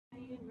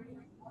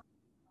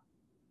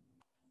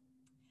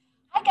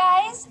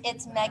folks,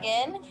 it's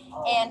Megan,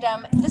 and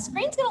the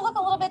screen's going to look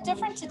a little bit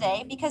different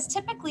today because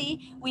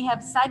typically we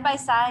have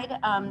side-by-side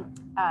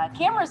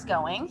cameras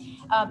going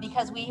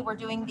because we were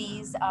doing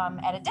these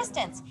at a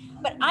distance.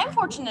 But I'm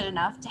fortunate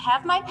enough to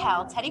have my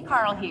pal Teddy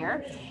Carl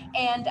here,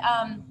 and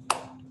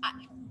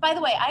by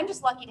the way, I'm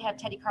just lucky to have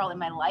Teddy Carl in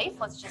my life.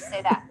 Let's just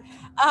say that.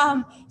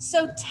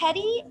 So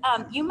Teddy,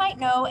 you might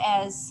know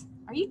as,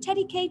 are you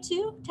Teddy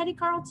K2? Teddy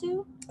Carl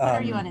 2? What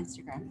are you on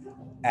Instagram?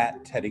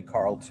 At Teddy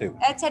Carl 2.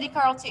 At Teddy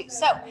Carl 2.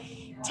 So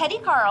Teddy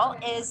Carl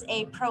is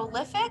a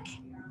prolific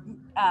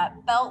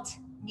belt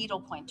needle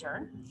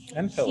pointer.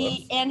 And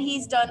pillows.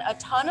 He's done a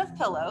ton of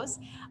pillows,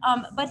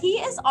 but he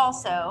is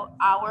also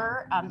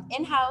our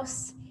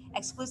in-house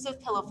exclusive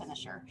pillow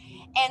finisher.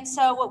 And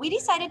so what we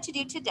decided to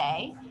do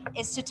today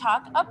is to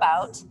talk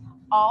about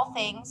all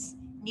things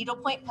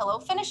needlepoint pillow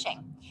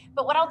finishing.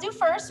 But what I'll do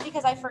first,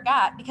 because I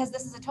forgot, because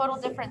this is a total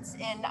difference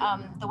in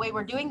the way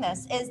we're doing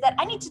this, is that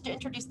I need to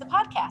introduce the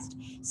podcast.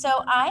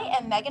 So I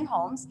am Megan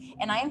Holmes,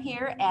 and I am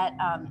here at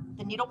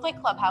the Needlepoint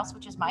Clubhouse,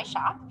 which is my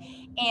shop.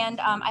 And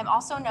I'm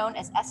also known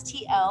as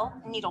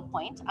STL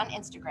Needlepoint on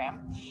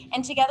Instagram.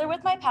 And together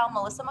with my pal,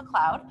 Melissa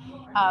MacLeod,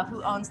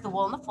 who owns the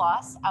Wool and the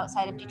Floss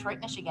outside of Detroit,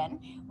 Michigan,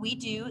 we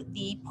do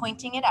the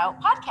Pointing It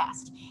Out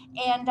podcast.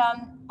 And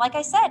like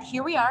I said,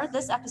 here we are.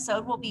 This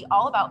episode will be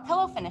all about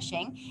pillow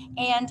finishing.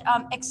 And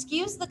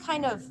excuse the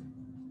kind of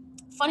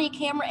funny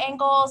camera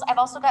angles. I've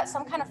also got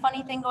some kind of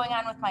funny thing going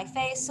on with my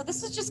face. So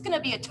this is just going to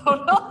be a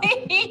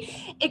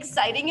totally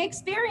exciting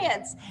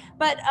experience.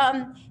 But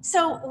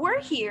so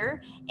we're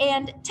here.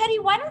 And Teddy,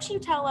 why don't you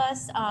tell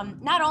us,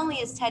 not only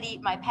is Teddy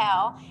my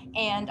pal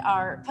and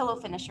our pillow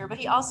finisher, but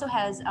he also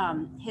has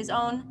his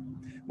own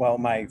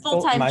my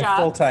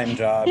full-time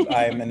job.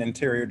 I am an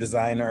interior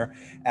designer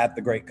at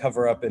the Great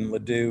Cover-Up in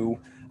Ladue.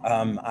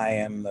 I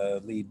am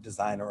the lead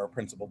designer or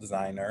principal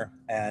designer.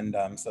 And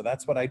so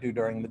that's what I do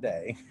during the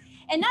day.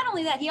 And not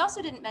only that, he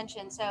also didn't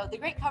mention, so the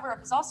Great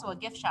Cover-Up is also a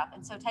gift shop.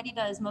 And so Teddy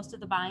does most of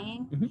the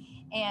buying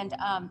and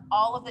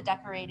all of the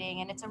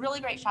decorating. And it's a really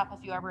great shop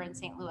if you're ever in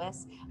St.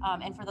 Louis.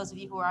 And for those of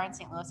you who are in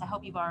St. Louis, I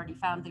hope you've already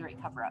found the Great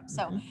Cover-Up.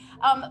 So,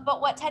 but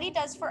what Teddy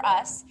does for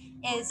us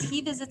is he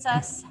visits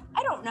us,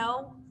 I don't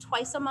know,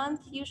 twice a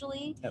month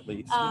usually. At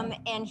least.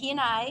 And he and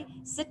I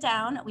sit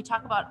down, we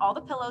talk about all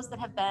the pillows that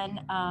have been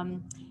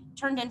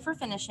turned in for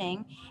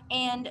finishing.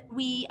 And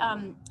we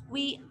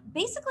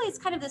basically, it's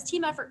kind of this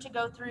team effort to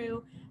go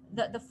through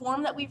the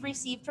form that we've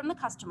received from the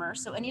customer.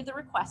 So any of the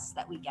requests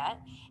that we get.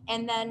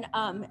 And then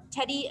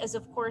Teddy is,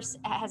 of course,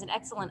 has an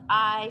excellent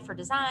eye for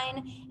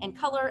design and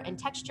color and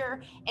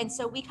texture. And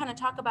so we kind of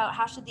talk about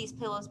how should these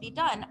pillows be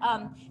done.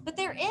 But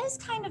there is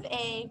kind of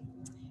a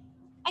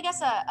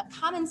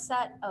common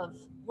set of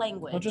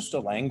language. Well, just a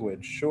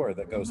language, sure,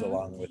 that goes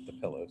along with the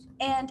pillows.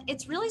 And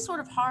it's really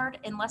sort of hard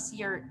unless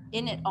you're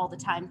in it all the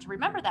time to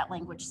remember that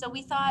language. So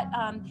we thought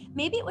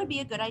maybe it would be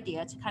a good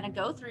idea to kind of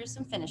go through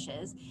some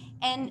finishes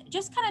and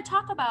just kind of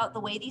talk about the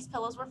way these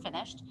pillows were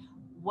finished,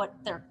 what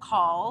they're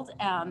called,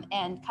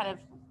 and kind of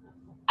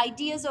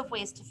ideas of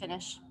ways to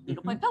finish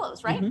needlepoint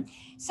pillows, right?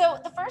 So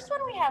the first one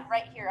we have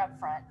right here up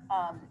front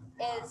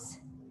is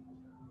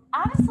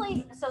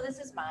honestly, so this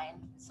is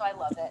mine, so I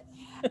love it.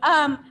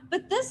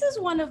 But this is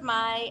one of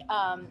my,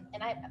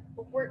 and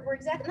we're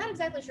not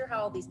exactly sure how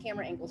all these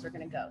camera angles are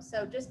going to go,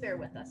 so just bear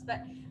with us.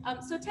 But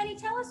so Teddy,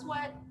 tell us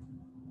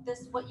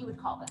what you would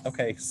call this.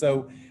 Okay,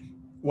 so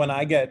when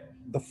I get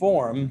the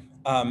form,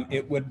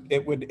 it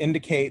would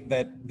indicate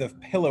that the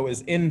pillow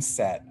is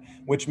inset,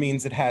 which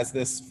means it has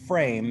this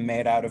frame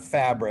made out of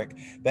fabric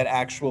that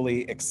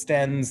actually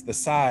extends the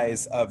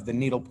size of the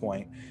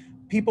needlepoint.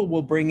 People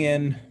will bring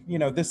in,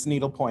 this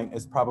needlepoint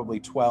is probably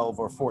 12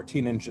 or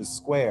 14 inches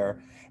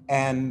square.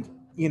 And,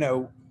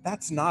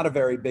 that's not a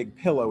very big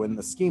pillow in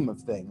the scheme of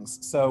things.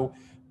 So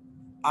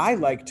I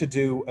like to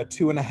do a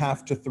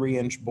 2.5 to 3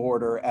 inch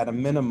border at a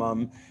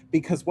minimum,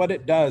 because what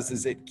it does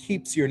is it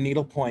keeps your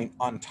needlepoint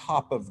on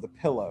top of the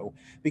pillow,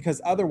 because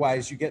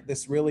otherwise you get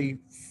this really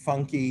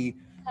funky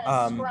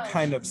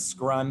kind of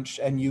scrunch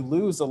and you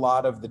lose a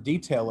lot of the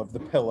detail of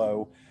the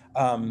pillow.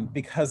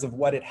 Because of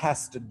what it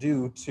has to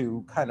do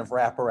to kind of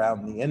wrap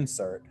around the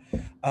insert.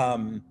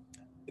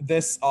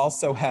 This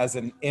also has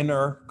an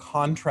inner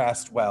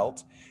contrast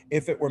welt.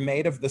 If it were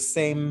made of the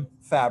same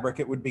fabric,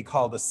 it would be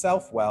called a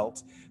self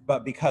welt,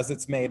 but because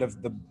it's made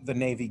of the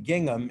navy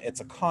gingham, it's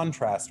a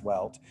contrast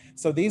welt.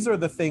 So these are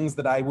the things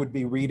that I would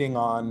be reading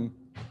on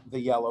the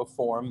yellow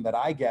form that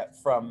I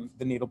get from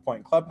the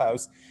Needlepoint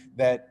Clubhouse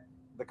that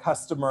the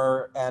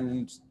customer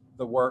and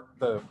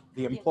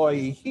the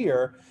employee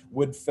here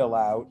would fill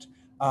out.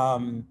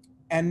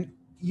 And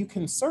you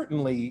can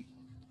certainly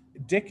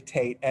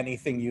dictate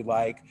anything you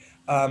like.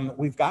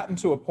 We've gotten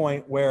to a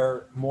point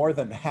where more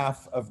than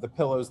half of the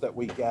pillows that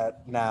we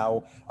get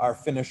now are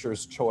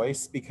finisher's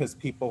choice, because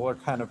people are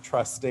kind of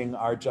trusting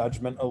our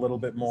judgment a little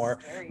bit more,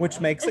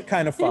 which makes it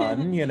kind of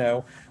fun,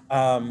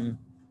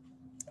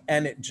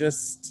 and it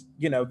just,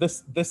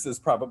 this is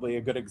probably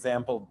a good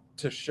example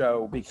to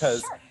show,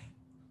 because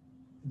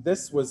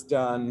this was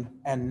done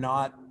and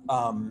not,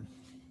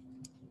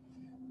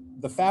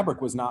 the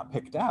fabric was not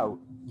picked out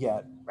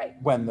yet Right.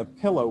 when the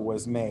pillow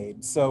was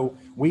made. So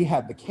we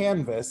had the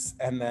canvas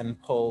and then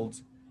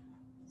pulled.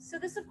 So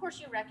this, of course,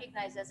 you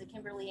recognize as a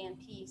Kimberly Ann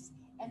piece.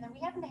 And then we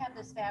happen to have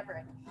this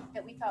fabric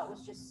that we thought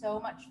was just so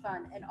much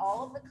fun. And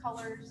all of the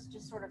colors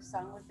just sort of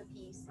sung with the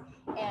piece.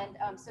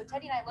 And so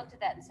Teddy and I looked at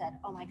that and said,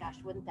 oh my gosh,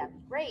 wouldn't that be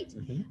great?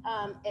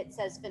 It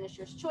says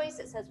finisher's choice.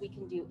 It says we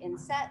can do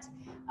inset.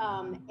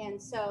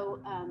 And so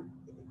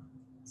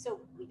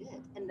we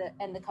did.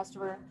 And the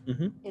customer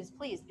is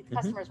pleased. The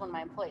customer is one of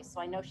my employees,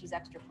 so I know she's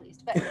extra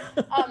pleased. But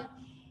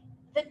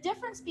the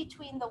difference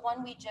between the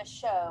one we just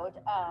showed,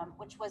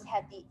 which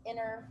had the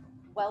inner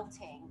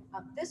welting,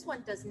 this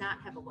one does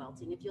not have a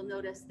welting. If you'll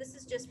notice, this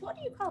is just, what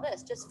do you call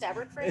this? Just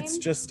fabric frame? It's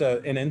just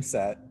an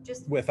inset,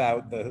 just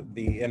without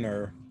the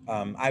inner.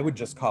 I would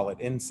just call it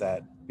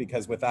inset,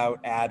 because without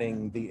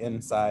adding the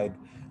inside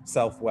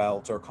self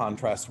welt or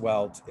contrast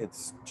welt,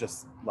 it's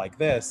just like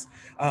this.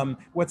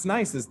 What's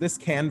nice is this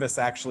canvas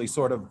actually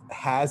sort of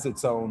has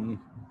its own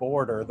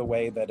border the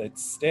way that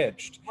it's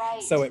stitched.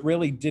 Right. So it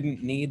really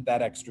didn't need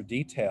that extra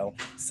detail.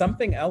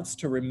 Something else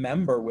to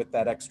remember with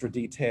that extra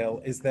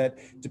detail is that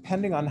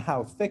depending on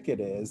how thick it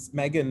is,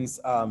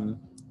 Megan's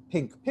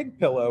pink pig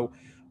pillow,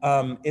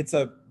 it's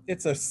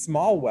a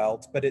small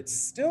welt, but it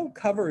still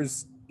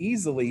covers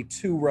easily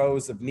 2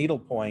 rows of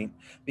needlepoint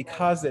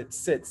because it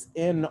sits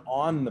in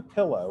on the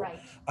pillow. Right.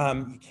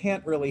 You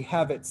can't really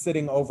have it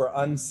sitting over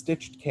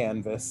unstitched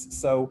canvas,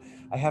 so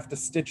I have to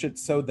stitch it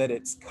so that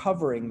it's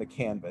covering the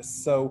canvas.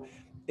 So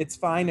it's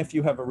fine if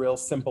you have a real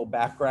simple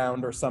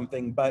background or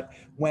something, but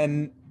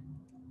when,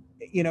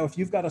 you know, if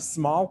you've got a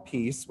small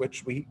piece,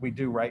 which we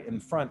do right in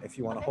front, if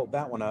you want to hold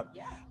that one up,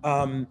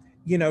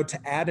 you know, to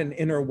add an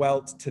inner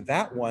welt to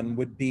that one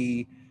would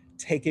be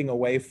taking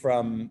away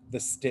from the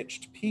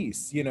stitched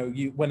piece. You know,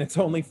 when it's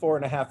only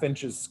 4.5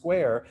 inches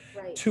square,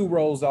 Right. 2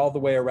 rows all the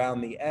way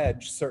around the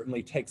edge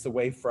certainly takes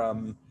away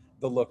from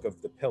the look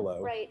of the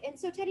pillow. Right. And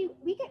so, Teddy,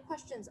 we get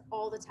questions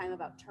all the time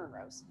about turn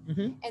rows.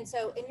 And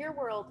so in your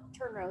world,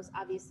 turn rows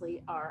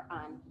obviously are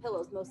on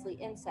pillows, mostly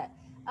inset.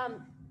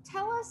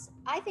 Tell us,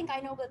 I think I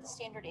know what the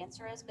standard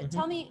answer is, but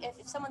tell me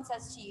if someone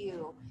says to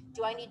you,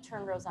 do I need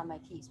turn rows on my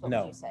piece? What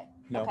would you say?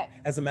 No. Okay.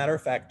 As a matter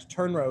of fact,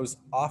 turn rows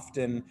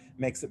often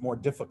makes it more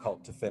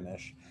difficult to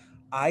finish.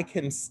 I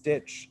can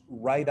stitch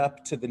right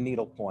up to the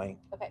needlepoint.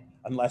 Okay.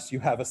 Unless you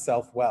have a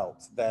self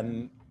welt,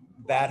 then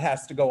that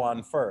has to go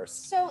on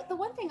first. So the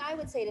one thing I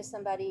would say to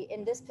somebody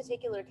in this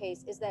particular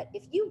case is that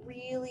if you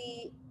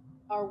really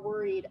are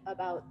worried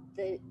about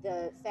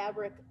the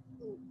fabric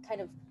kind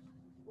of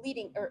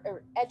leading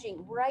or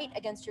edging right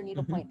against your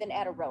needlepoint, then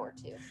add a row or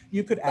 2.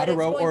 You could add a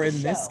row, or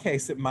in this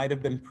case, it might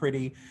have been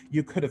pretty.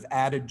 You could have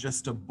added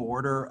just a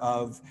border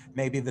of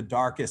maybe the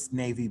darkest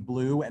navy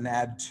blue and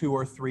add 2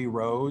 or 3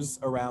 rows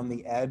around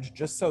the edge,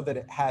 just so that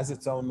it has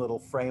its own little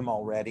frame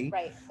already.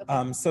 Right.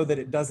 Okay. So that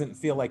it doesn't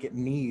feel like it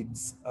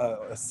needs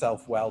a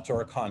self welt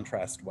or a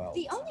contrast welt.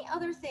 The only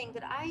other thing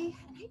that I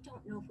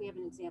don't know if we have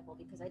an example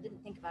because I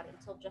didn't think about it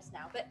until just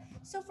now, but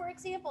so for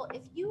example,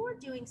 if you were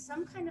doing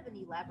some kind of an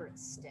elaborate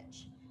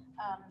stitch,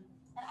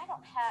 and I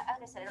don't have,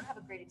 like I said, I don't have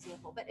a great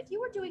example, but if you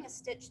were doing a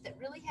stitch that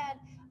really had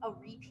a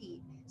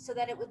repeat so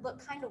that it would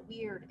look kind of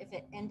weird if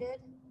it ended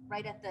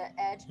right at the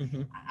edge,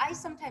 I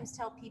sometimes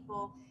tell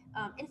people,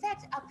 in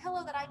fact, a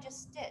pillow that I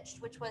just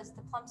stitched, which was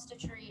the Plum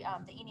Stitchery,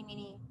 the Eeny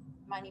Meeny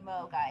Miny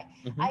Mo guy,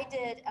 I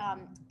did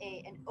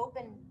an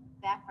open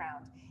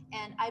background,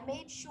 and I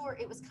made sure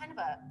it was kind of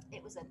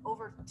it was an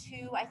over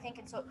 2, I think,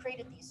 and so it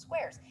created these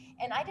squares,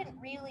 and I didn't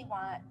really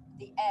want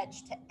the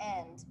edge to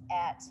end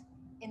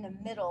in the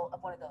middle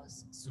of one of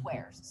those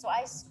squares. So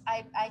I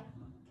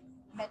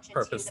mentioned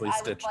purposely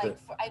to you that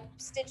I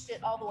stitched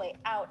it all the way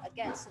out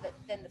again so that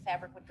then the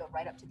fabric would go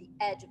right up to the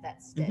edge of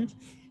that stitch.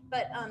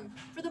 But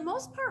for the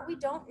most part, we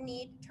don't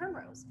need turn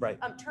rows. Right.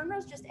 Turn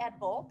rows just add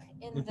bulk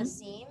in the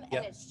seam,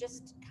 and it's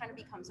just kind of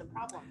becomes a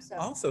problem. So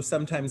also,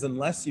 sometimes,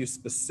 unless you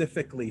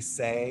specifically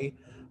say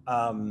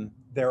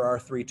there are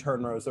 3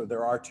 turn rows or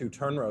there are 2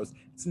 turn rows,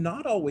 it's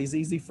not always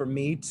easy for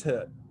me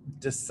to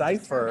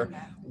decipher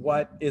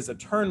what is a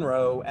turn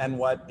row and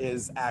what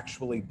is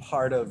actually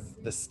part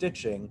of the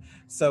stitching.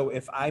 So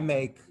if I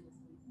make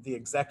the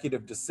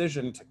executive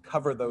decision to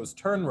cover those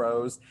turn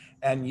rows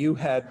and you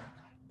had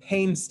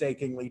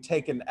painstakingly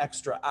taken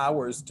extra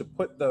hours to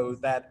put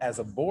that as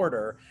a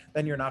border,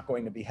 then you're not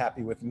going to be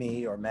happy with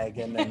me or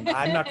Megan, and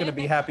I'm not going to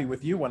be happy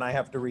with you when I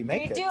have to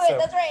remake it. So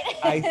that's right.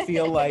 I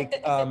feel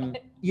like,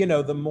 you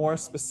know, the more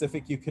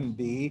specific you can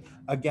be,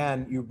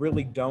 again, you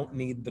really don't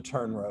need the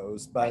turn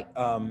rows, but,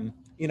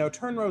 you know,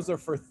 turn rows are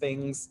for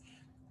things,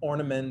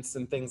 ornaments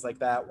and things like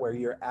that, where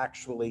you're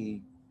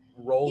actually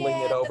rolling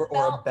it over,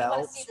 or a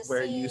belt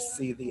where you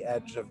see the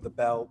edge of the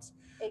belt.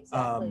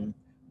 Exactly.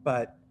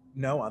 But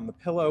no, on the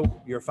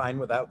pillow, you're fine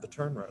without the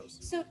turn rows.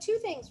 So 2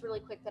 things really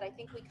quick that I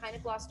think we kind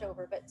of glossed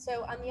over. But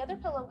so on the other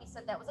pillow, we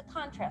said that was a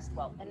contrast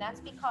welt, and that's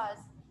because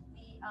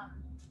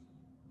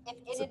if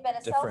it had been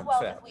a self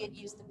welt if we had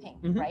used the pink,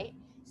 right?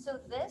 So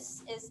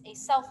this is a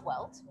self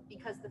welt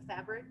because the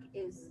fabric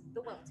is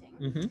the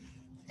welting.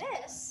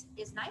 This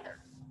is neither.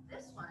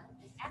 This one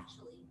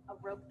actually a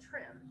rope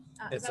trim.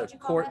 It's is that a what you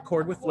call that?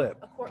 cord with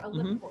lip. A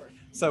lip cord.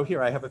 So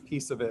here I have a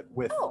piece of it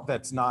with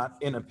that's not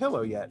in a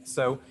pillow yet.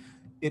 So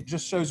it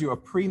just shows you a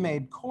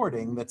pre-made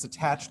cording that's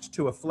attached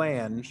to a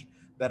flange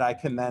that I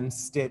can then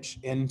stitch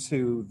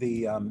into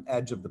the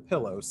edge of the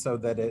pillow so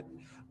that it,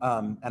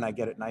 and I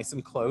get it nice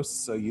and close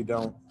so you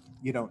don't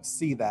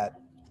see that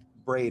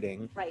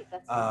braiding. Right,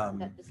 that's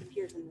that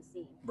disappears in the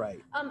seam.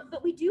 Right.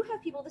 But we do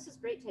have people, this is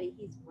great, Teddy,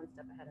 he's one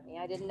step ahead of me.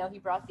 I didn't know he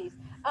brought these.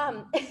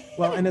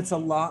 Well, and it's a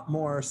lot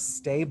more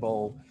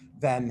stable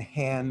than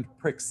hand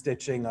prick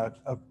stitching a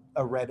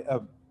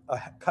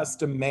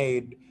custom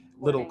made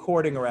little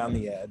cording around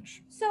the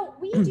edge. So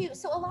we do,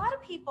 so a lot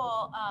of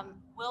people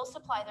will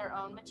supply their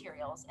own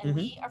materials, and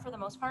we are for the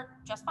most part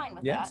just fine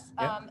with that.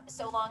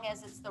 So long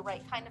as it's the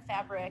right kind of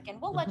fabric,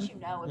 and we'll let you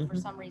know if for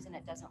some reason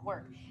it doesn't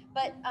work.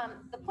 But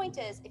the point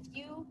is, if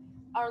you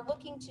are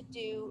looking to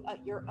do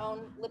your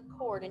own lip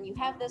cord and you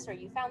have this or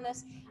you found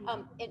this,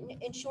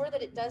 ensure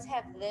that it does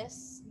have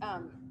this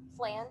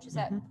flange, is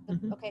that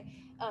okay?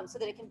 So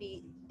that it can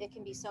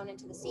be sewn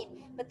into the seam.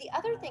 But the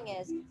other thing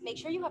is, make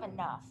sure you have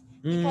enough,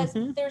 because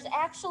there's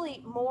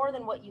actually more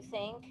than what you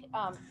think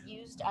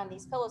used on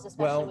these pillows,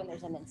 especially when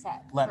there's an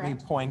inset. Let me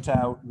point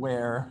out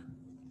where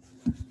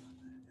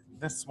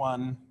this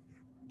one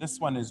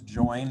is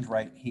joined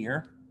right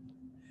here.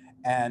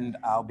 And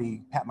I'll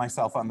pat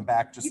myself on the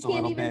back just a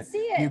little bit.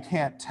 You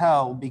can't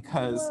tell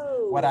because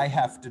what I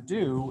have to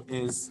do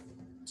is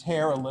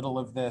tear a little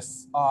of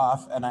this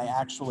off, and I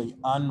actually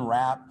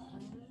unwrap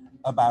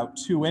about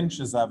 2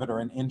 inches of it, or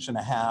 1.5 inches,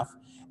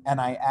 and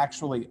I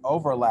actually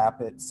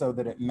overlap it so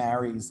that it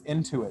marries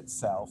into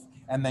itself,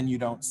 and then you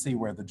don't see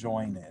where the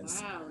join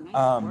is. Wow,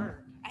 nice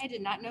work. I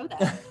did not know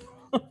that.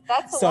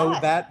 That's a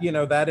lot. That,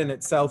 that in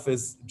itself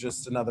is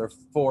just another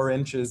 4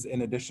 inches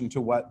in addition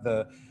to what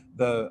the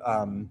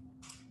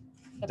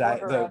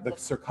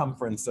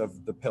circumference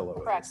of the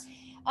pillow is.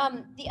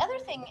 The other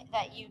thing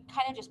that you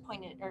kind of just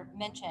pointed or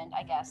mentioned,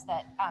 I guess,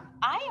 that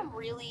I am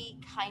really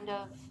kind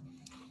of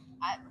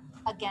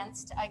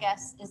against, I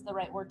guess is the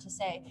right word to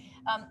say,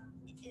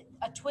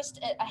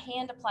 a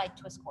hand-applied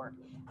twist cord.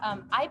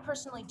 I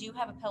personally do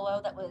have a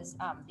pillow that was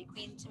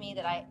bequeathed to me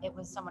that it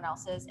was someone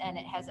else's, and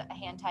it has a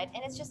hand tied,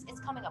 and it's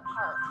coming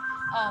apart.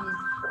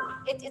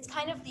 It's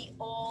kind of the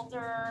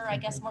older, I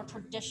guess, more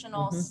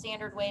traditional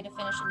standard way to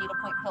finish a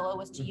needlepoint pillow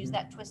was to use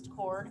that twist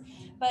cord,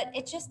 but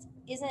it just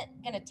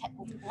isn't going to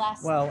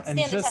last. Well, and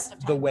just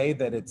the way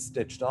that it's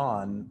stitched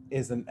on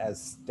isn't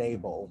as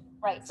stable.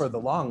 Right. For the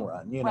long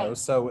run, you know,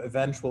 so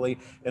eventually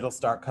it'll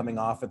start coming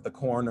off at the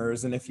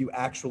corners, and if you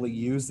actually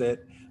use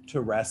it to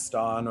rest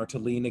on or to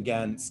lean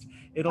against,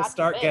 it'll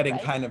start getting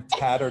kind of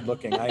tattered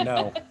looking. I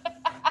know.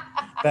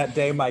 That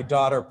day my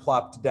daughter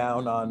plopped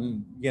down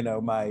on,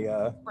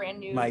 my brand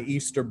new my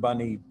Easter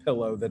bunny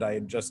pillow that I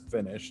had just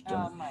finished. And,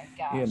 oh my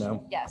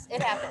gosh. Yes,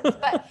 it happens.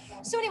 But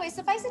so anyway,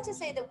 suffice it to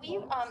say that we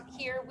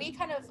we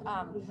kind of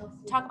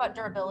talk about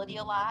durability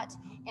a lot,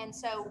 and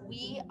so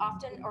we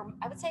often, or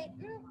I would say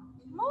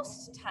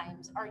most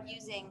times, are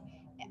using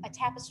a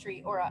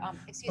tapestry or what am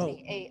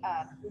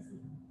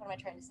I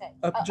trying to say?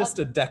 Just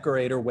a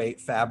decorator weight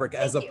fabric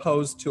as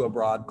opposed to a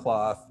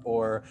broadcloth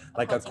or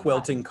like a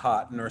quilting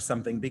cotton or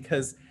something,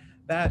 because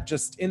that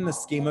just, in the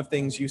scheme of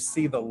things, you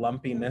see the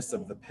lumpiness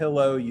of the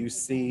pillow, you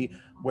see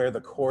where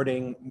the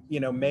cording,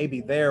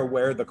 maybe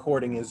where the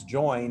cording is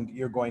joined,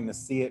 you're going to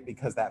see it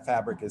because that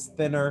fabric is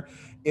thinner.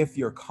 If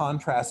you're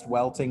contrast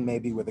welting,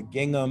 maybe with a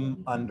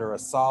gingham under a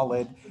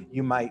solid,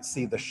 you might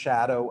see the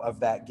shadow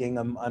of that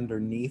gingham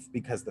underneath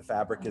because the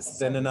fabric is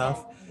thin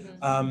enough.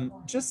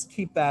 Just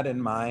keep that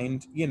in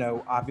mind.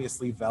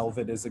 Obviously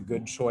velvet is a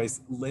good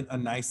choice. A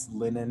nice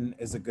linen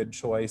is a good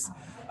choice.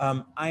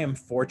 I am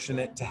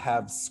fortunate to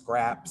have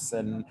scraps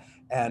and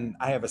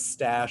I have a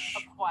stash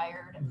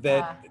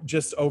that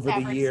just over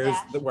the years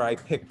where I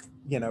pick,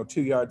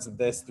 2 yards of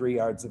this, 3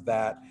 yards of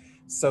that,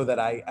 so that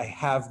I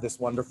have this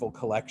wonderful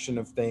collection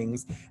of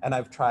things. And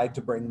I've tried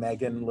to bring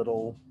Megan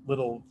little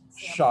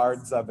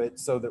shards of it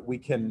so that we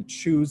can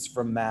choose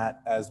from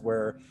that as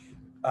we're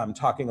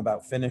talking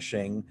about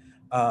finishing.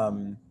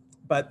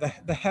 But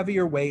the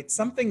heavier weight,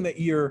 something that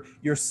your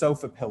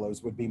sofa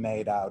pillows would be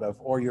made out of,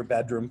 or your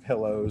bedroom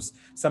pillows,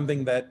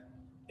 something that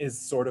is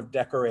sort of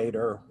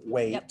decorator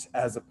weight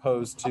as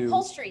opposed to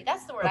upholstery.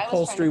 That's the word I was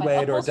upholstery trying to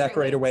weight or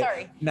decorator weight.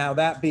 Sorry. Now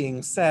that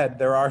being said,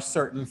 there are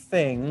certain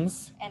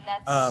things, and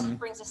that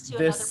brings us to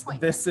another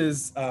point. This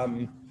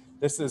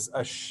is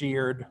a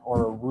sheared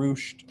or a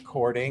ruched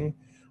cording,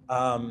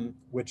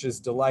 which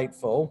is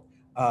delightful.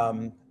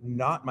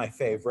 Not my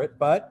favorite,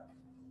 but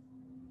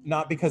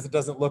not because it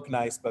doesn't look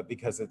nice, but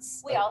because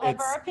we all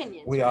have our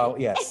opinions.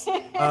 Yes.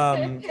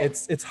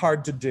 It's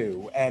hard to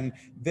do. And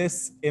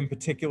this in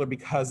particular,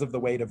 because of the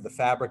weight of the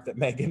fabric that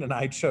Megan and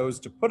I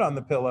chose to put on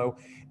the pillow,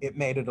 it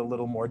made it a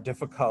little more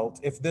difficult.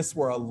 If this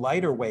were a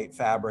lighter weight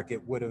fabric,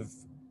 it would have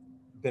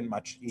been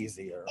much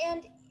easier.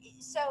 And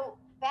so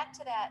back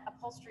to that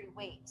upholstery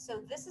weight.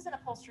 So this is an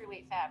upholstery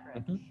weight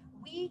fabric.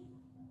 We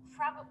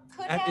probably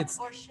could have It's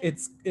or should.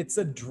 it's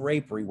a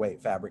drapery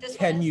weight fabric. This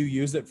Can one is? you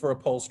use it for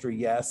upholstery?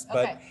 Yes,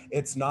 but Okay.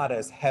 it's not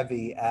as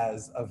heavy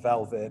as a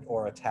velvet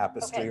or a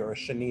tapestry Okay. or a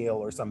chenille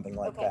or something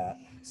like Okay. that.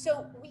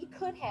 So we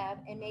could have,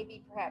 and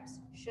maybe perhaps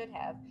should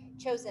have,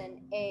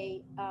 chosen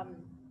a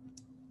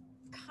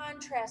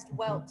contrast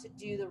welt to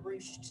do the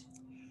ruched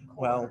cord.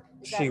 Well,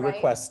 Is she that right?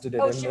 requested it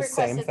Oh, in she the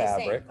same requested the same.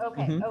 fabric.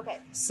 Okay, Mhm. okay.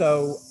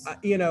 So,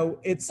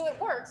 it's, So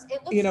it works.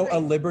 It looks a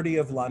great. Liberty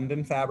of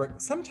London fabric.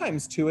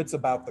 Sometimes too, it's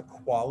about the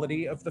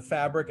quality of the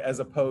fabric as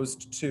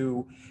opposed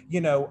to,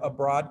 a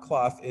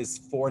broadcloth is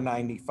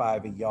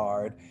 $4.95 a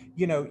yard.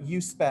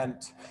 You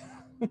spent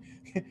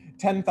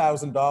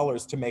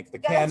 $10,000 to make the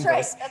Yeah, that's right,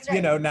 canvas. that's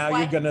right. Now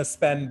Why- you're going to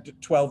spend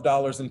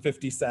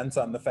 $12.50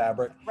 on the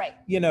fabric. Right.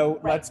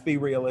 Let's be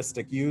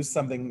realistic. Use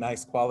something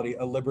nice quality.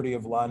 A Liberty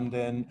of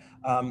London,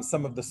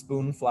 some of the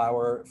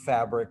spoonflower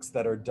fabrics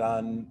that are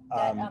done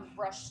That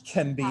brushed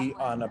can be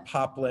poplin. on a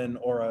poplin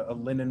or a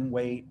linen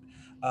weight.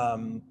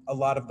 A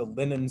lot of the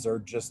linens are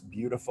just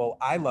beautiful.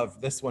 I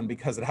love this one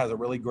because it has a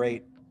really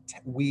great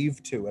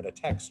weave to it, a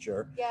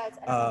texture. Yeah,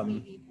 I don't know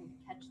if you can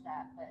catch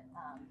that, but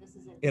this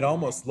is It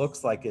almost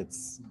looks like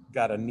it's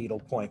got a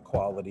needlepoint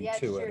quality yeah,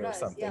 to it it sure or does.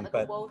 something. Yeah, like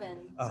but a woven,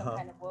 some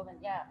kind of woven.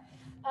 Yeah.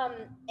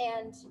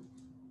 And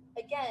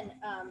again,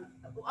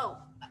 oh,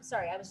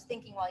 sorry, I was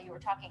thinking while you were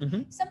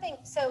talking something.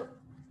 So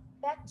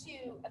back to,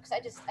 because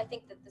I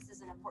think that this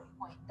is an important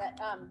point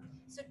that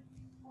so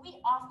we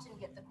often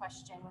get the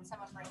question when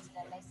someone brings it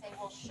in, they say,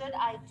 well, should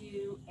I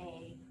do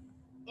a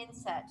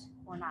inset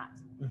or not?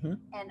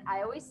 And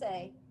I always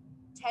say,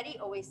 Teddy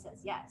always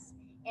says yes.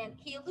 And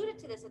he alluded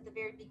to this at the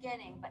very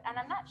beginning, and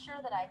I'm not sure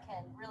that I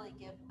can really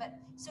give, but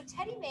so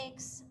Teddy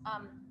makes,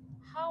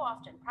 how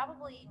often?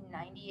 Probably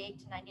 98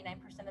 to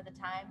 99% of the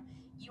time,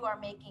 you are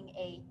making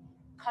a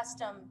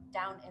custom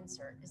down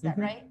insert. Is that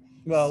right?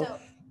 Well,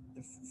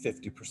 so,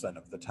 50%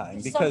 of the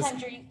time, because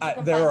sometimes you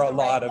can there find are a the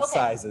lot right- of okay,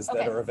 sizes that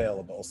okay. are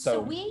available. So So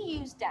we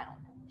use down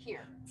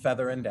here,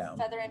 feather and down,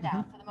 feather and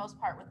down for the most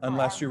part. With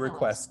unless you pillows.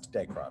 request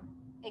Dacron.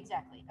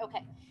 Exactly.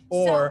 Okay.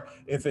 Or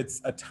if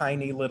it's a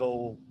tiny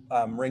little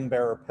ring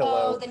bearer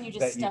pillow then you just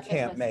that you stuff it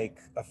can't with- make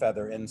a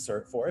feather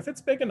insert for. If it's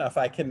big enough,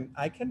 I can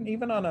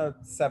even on a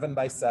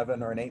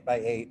 7x7 or an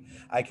 8x8,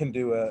 I can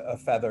do a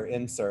feather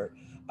insert.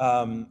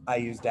 I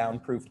use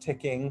downproof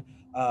ticking.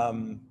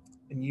 And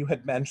you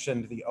had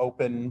mentioned the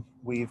open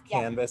weave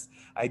canvas.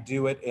 I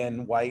do it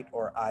in white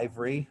or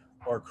ivory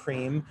or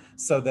cream,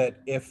 so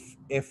that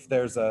if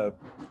there's a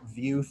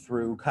view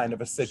through kind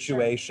of a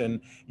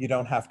situation, you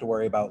don't have to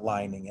worry about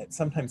lining it.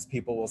 Sometimes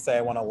people will say,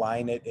 I want to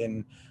line it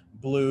in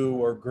blue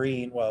or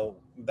green. Well,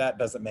 that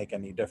doesn't make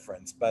any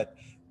difference, but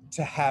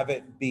to have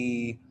it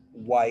be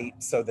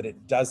white so that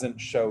it doesn't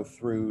show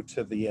through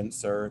to the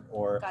insert,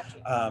 or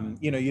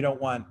you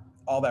don't want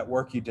all that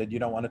work you did, you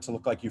don't want it to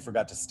look like you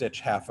forgot to stitch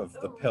half of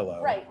the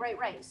pillow. Right.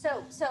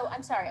 So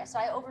I'm sorry. So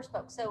I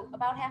overspoke. So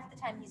about half the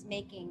time he's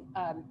making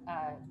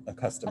a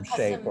custom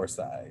shape or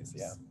size,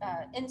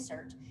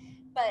 insert.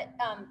 But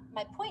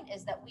my point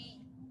is that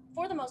we,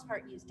 for the most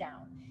part, use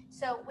down.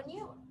 So when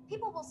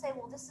people will say,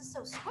 well, this is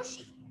so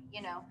squishy,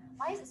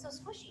 why is it so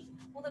squishy?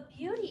 Well, the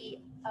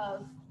beauty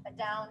of a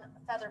down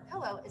feather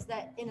pillow is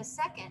that in a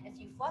second, if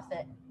you fluff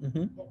it,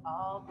 it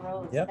all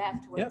grows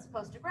back to where it's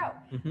supposed to grow.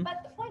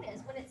 But the point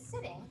is, when it's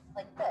sitting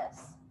like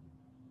this,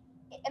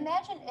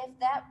 imagine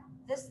if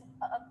this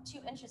 2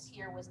 inches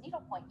here was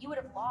needlepoint, you would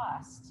have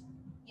lost,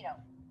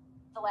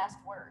 the last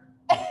word.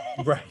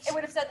 Right. It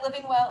would have said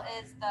living well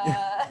is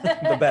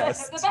the the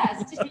best. the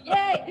best.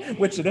 Yay.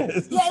 Which it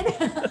is. Yeah.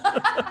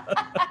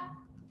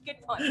 Good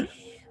point.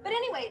 But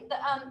anyway,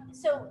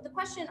 so the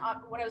question,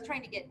 what I was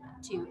trying to get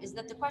to is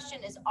that the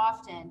question is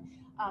often,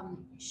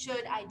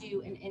 should I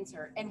do an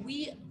insert? And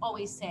we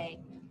always say,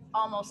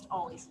 almost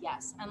always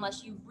yes,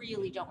 unless you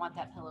really don't want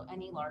that pillow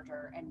any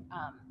larger. And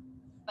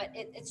but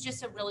it's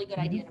just a really good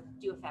idea to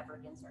do a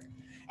fabric insert.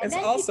 And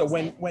it's also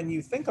when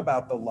you think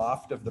about the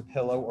loft of the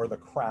pillow, or the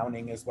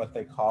crowning is what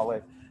they call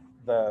it,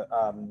 the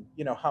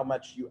how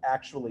much you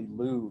actually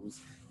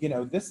lose.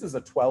 This is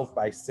a 12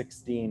 by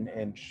 16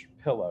 inch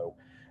pillow,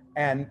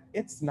 and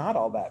it's not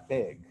all that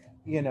big.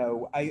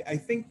 I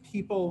think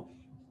people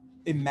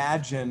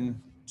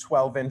imagine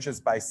 12 inches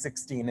by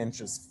 16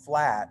 inches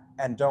flat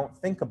and don't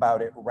think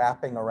about it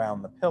wrapping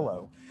around the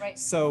pillow. Right.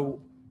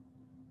 So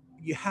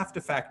you have to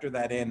factor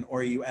that in,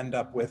 or you end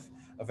up with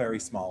a very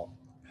small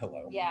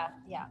pillow. Yeah,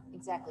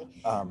 exactly.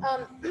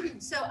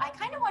 So I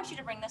kind of want you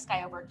to bring this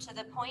guy over to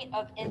the point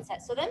of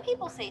inset. So then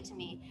people say to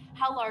me,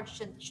 how large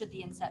should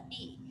the inset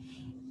be?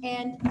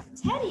 And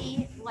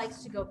Teddy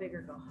likes to go big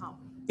or go home.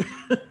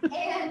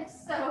 And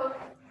so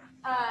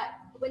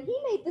when he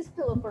made this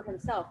pillow for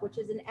himself, which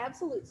is an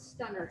absolute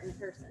stunner in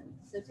person.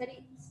 So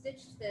Teddy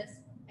stitched this.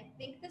 I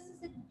think this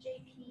is a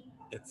JP.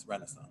 It's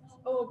Renaissance.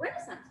 Oh, a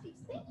Renaissance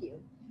piece. Thank you.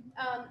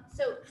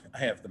 So I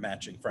have the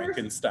matching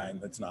Frankenstein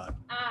that's not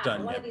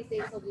done one yet. of these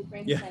days he'll do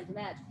Frankenstein to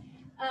match.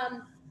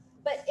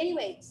 But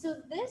anyway, so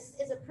this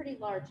is a pretty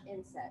large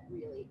inset,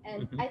 really,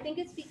 and Mhm. I think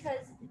it's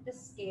because the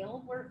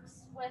scale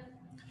works with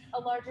a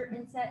larger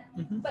inset.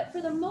 Mhm. But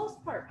for the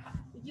most part,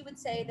 you would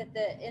say that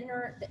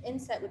the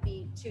inset would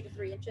be 2 to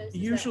 3 inches. Is that-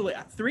 Usually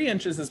 3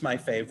 inches is my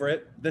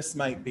favorite. This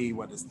might be,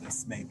 what is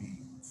this?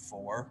 Maybe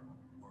 4,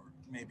 or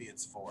maybe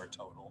it's 4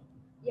 total.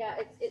 Yeah,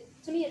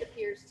 to me it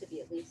appears to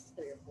be at least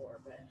 3 or 4,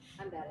 but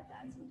I'm bad at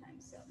that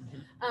sometimes. So,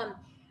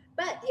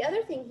 but the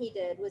other thing he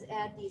did was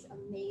add these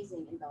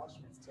amazing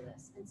embellishments to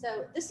this, and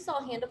so this is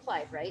all hand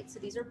applied, right? So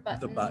these are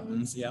buttons. The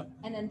buttons, yep.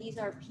 And then these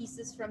are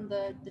pieces from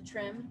the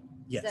trim.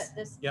 Yes. Is that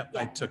this? Yep.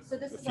 Yeah. I took so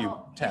this a is few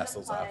all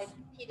tassels hand applied. off.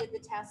 He did the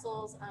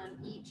tassels on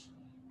each.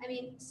 I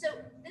mean, so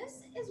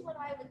this is what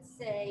I would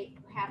say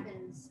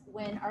happens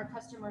when our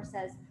customer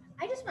says,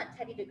 "I just want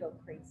Teddy to go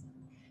crazy."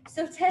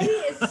 So Teddy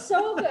is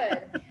so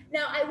good.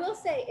 Now, I will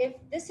say, if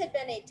this had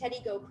been a Teddy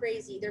Go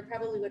Crazy, there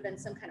probably would have been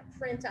some kind of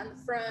print on the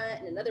front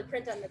and another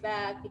print on the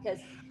back, because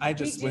I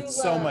just, with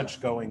so much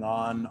going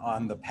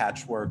on the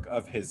patchwork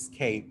of his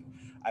cape,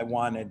 I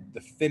wanted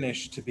the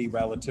finish to be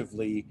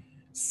relatively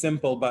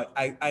simple, but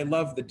I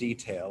love the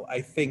detail.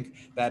 I think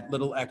that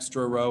little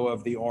extra row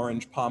of the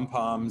orange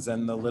pom-poms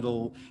and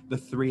the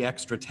 3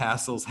 extra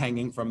tassels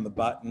hanging from the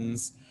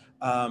buttons.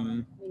 I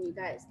mean, you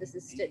guys, this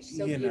is stitched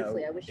so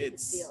beautifully. I wish you could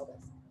see all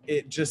this.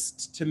 It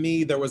just, to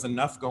me, there was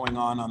enough going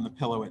on the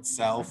pillow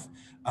itself.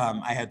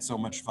 I had so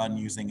much fun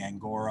using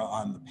Angora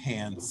on the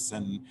pants,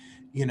 and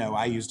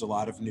I used a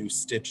lot of new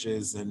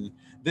stitches. And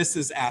this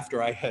is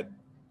after I had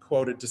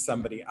quoted to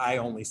somebody, "I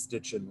only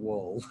stitch in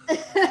wool,"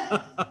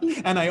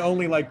 and I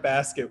only like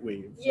basket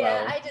weave. Yeah,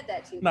 well, I did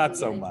that too. Not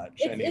so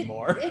much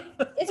anymore.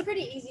 It's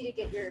pretty easy to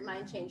get your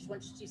mind changed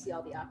once you see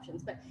all the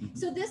options. But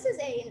so this is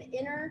an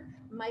inner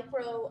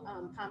micro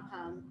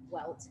pom-pom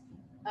welt.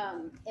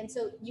 And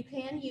so you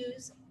can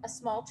use a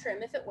small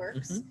trim if it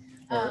works.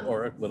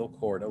 Or a little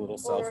cord, a little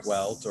self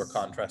welt or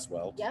contrast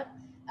welt. Yep.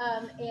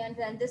 And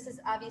then this is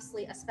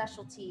obviously a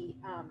specialty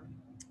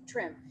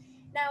trim.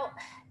 Now,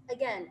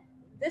 again,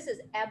 this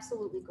is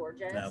absolutely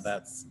gorgeous. Now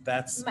that's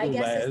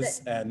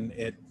Goulet's, and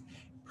it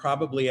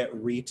probably at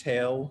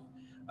retail,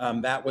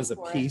 that was a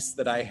piece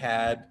that I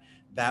had.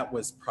 That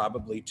was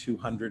probably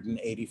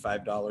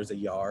 $285 a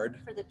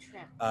yard for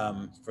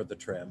the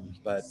trim.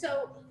 But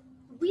so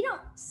we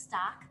don't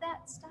stock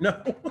that stuff.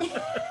 No.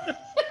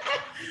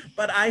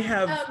 But I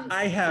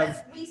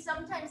have we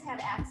sometimes have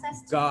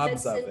access to gobs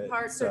bits of and it,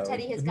 parts, so. or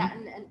Teddy has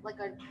gotten an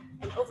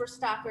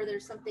overstock, or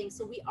there's something,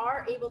 so we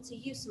are able to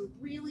use some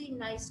really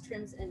nice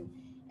trims and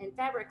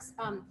fabrics.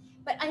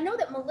 But I know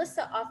that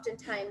Melissa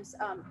oftentimes,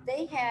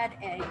 they had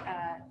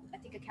I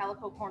think a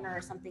calico corner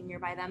or something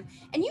nearby them,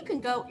 and you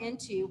can go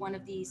into one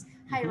of these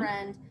higher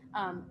end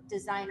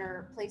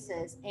designer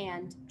places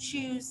and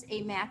choose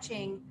a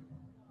matching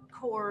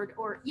cord,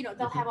 or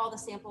they'll have all the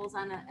samples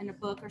in a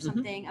book or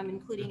something. I'm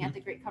including at the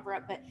great cover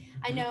up, but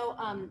I know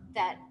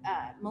that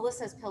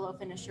Melissa's pillow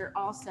finisher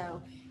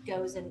also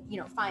goes and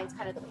finds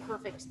kind of the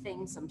perfect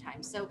thing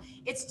sometimes. So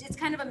it's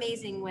kind of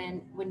amazing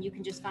when you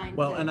can just find.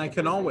 Well, and I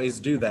can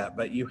always do that,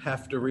 but you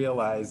have to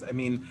realize, I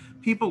mean,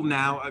 people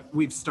now,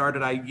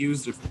 I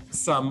used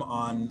some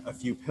on a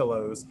few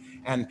pillows,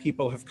 and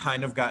people have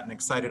kind of gotten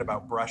excited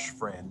about brush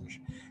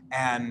fringe,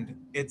 and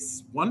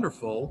it's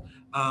wonderful.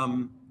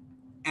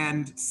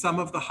 And some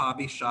of the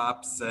hobby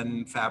shops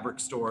and fabric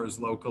stores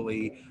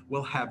locally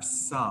will have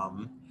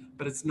some,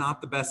 but it's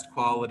not the best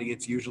quality.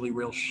 It's usually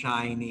real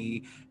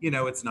shiny.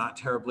 It's not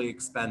terribly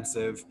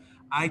expensive.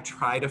 I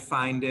try to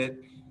find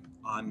it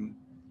on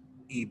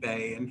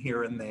eBay and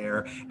here and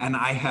there, and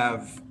I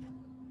have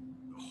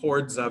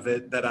hordes of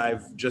it that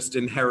I've just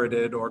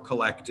inherited or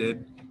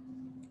collected,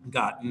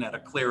 gotten at a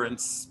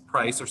clearance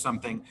price or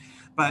something.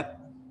 But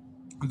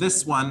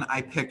this one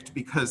I picked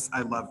because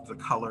I loved the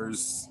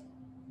colors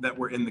that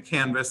were in the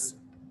canvas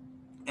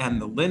and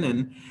the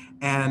linen.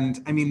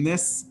 And I mean,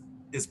 this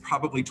is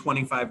probably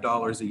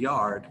 $25 a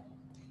yard,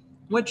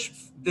 which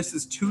this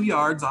is 2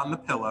 yards on the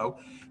pillow.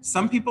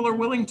 Some people are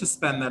willing to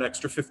spend that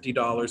extra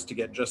 $50 to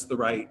get just the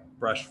right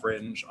brush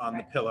fringe on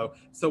the pillow.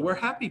 So we're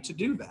happy to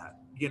do that.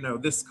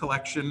 This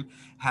collection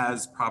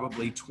has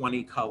probably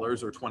 20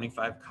 colors or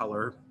 25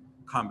 color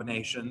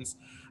combinations.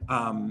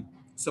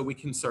 So we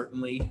can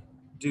certainly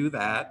do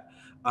that.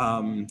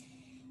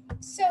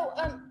 So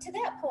to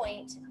that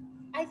point,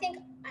 I think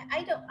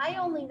I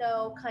only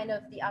know kind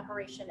of the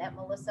operation at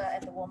Melissa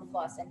at the Wool and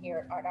Floss and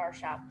here at our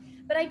shop,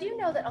 but I do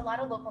know that a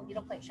lot of local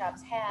needlepoint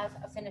shops have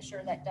a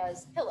finisher that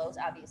does pillows,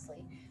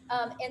 obviously.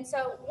 And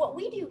so what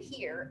we do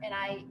here, and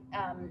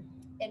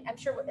I'm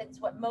sure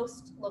it's what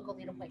most local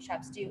needlepoint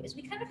shops do, is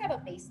we kind of have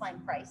a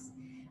baseline price.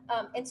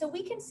 And so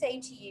we can say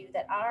to you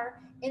that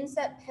our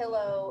inset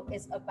pillow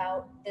is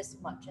about this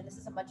much, and this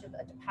is as much of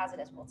a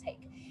deposit as we'll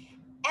take.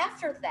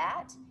 After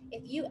that,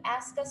 if you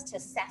ask us to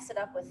sass it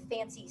up with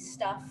fancy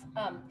stuff,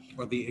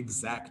 or the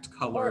exact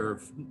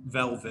color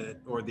velvet,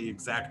 or the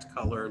exact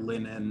color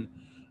linen,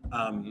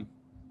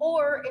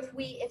 Or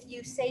if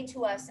you say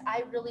to us,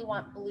 I really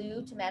want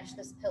blue to match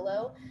this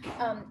pillow,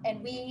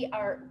 and we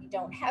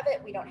don't have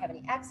it, we don't have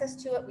any access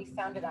to it, we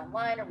found it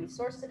online or we've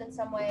sourced it in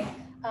some way.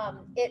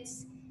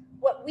 It's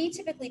what we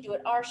typically do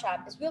at our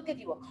shop is we'll give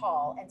you a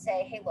call and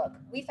say, hey, look,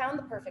 we found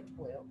the perfect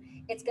blue.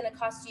 It's going to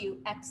cost you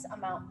X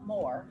amount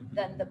more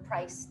than the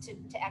price to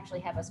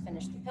actually have us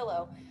finish the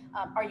pillow.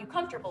 Are you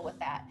comfortable with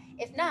that?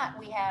 If not,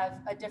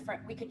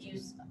 we could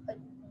use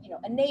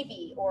a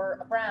navy or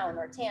a brown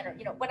or a tan or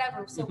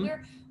whatever. So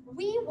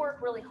we work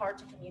really hard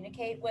to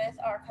communicate with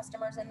our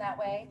customers in that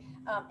way.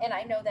 And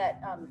I know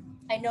that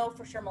I know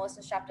for sure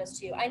Melissa's shop does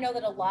too. I know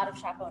that a lot of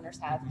shop owners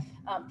have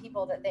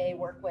people that they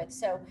work with.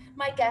 So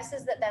my guess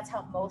is that that's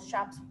how most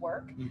shops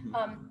work.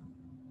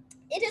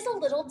 It is a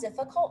little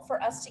difficult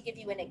for us to give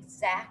you an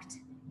exact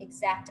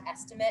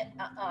estimate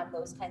on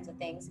those kinds of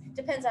things.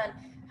 Depends on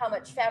how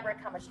much fabric,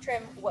 how much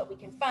trim, what we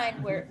can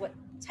find, what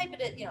type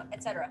it is,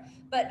 et cetera.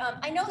 But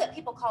I know that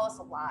people call us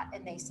a lot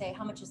and they say,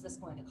 how much is this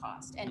going to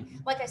cost? And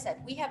like I said,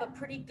 we have a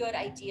pretty good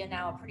idea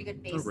now, a pretty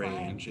good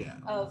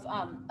baseline of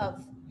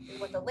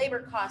what the labor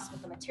costs,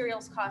 what the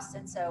materials cost.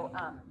 And so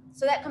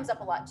that comes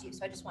up a lot too.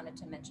 So I just wanted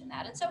to mention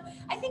that. And so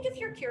I think if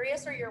you're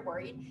curious or you're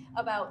worried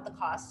about the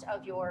cost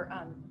of your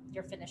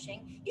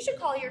finishing, you should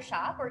call your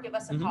shop or give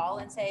us a call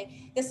and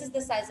say, this is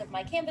the size of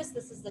my canvas,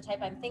 this is the type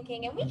I'm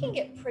thinking, and we can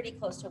get pretty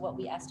close to what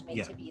we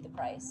estimate to be the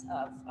price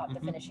of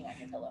the finishing on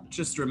your pillow.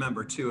 Just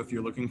remember too, if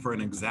you're looking for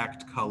an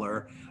exact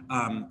color,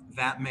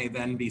 that may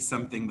then be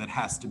something that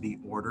has to be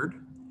ordered.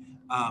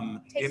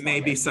 It may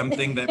be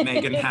something that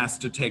Megan has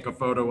to take a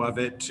photo of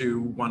it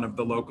to one of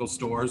the local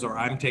stores, or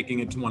I'm taking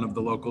it to one of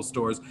the local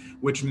stores,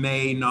 which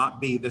may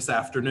not be this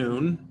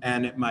afternoon,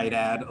 and it might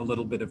add a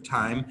little bit of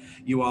time.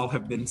 You all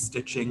have been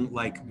stitching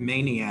like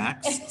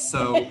maniacs,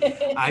 so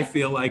I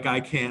feel like I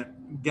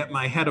can't get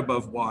my head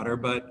above water,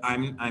 but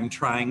I'm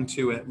trying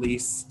to at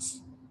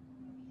least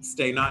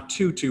stay not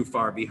too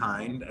far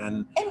behind.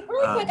 And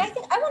really quick, I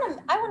think I want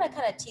to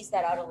kind of tease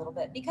that out a little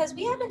bit, because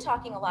we have been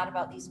talking a lot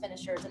about these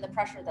finishers and the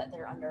pressure that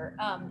they're under.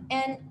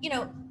 And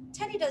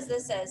Teddy does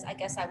this as, I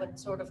guess I would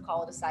sort of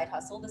call it a side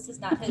hustle. This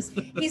is not his,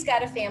 he's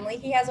got a family,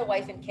 he has a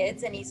wife and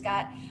kids, and he's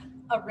got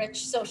a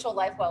rich social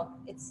life. Well,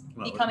 it's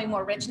becoming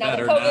more rich now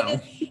that COVID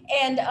is.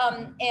 And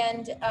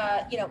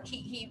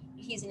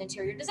he's an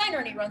interior designer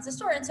and he runs the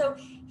store. And so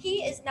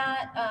he is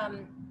not,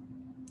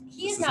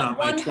 he is not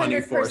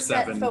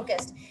 100%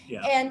 focused.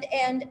 Yeah.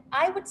 And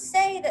I would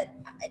say that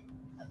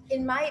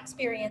in my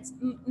experience,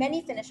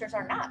 many finishers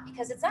are not,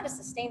 because it's not a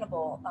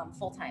sustainable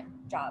full-time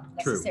job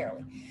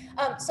necessarily.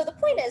 So the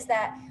point is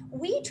that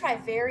we try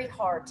very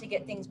hard to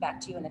get things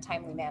back to you in a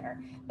timely manner.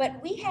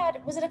 But we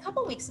had, was it a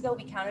couple weeks ago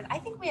we counted, I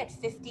think we had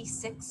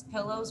 56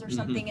 pillows or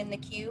something in the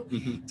queue.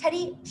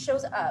 Teddy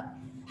shows up,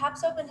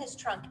 pops open his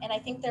trunk, and I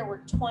think there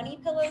were 20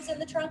 pillows in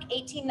the trunk,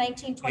 18,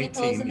 19, 20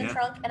 pillows in the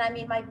trunk. And I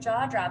mean, my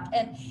jaw dropped.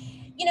 And,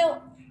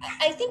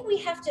 I think we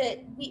have to,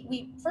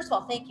 we first of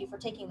all, thank you for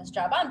taking this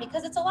job on,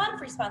 because it's a lot of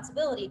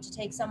responsibility to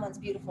take someone's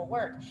beautiful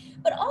work.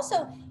 But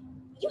also,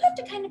 you have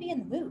to kind of be in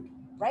the mood,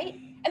 right?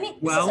 I mean,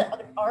 this is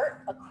an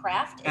art, a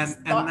craft. It's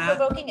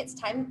thought-provoking. It's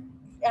time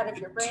out of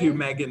your brain. To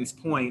Megan's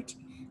point,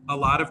 a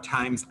lot of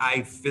times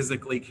I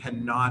physically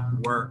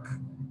cannot work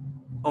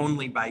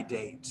only by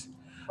date.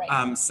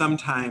 Right.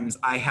 Sometimes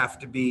I have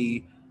to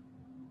be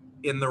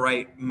in the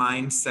right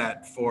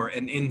mindset for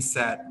an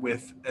inset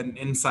with an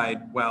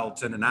inside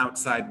welt and an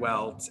outside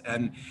welt.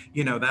 And,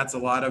 that's a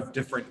lot of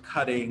different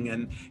cutting.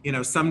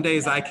 And, some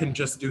days I can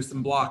just do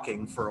some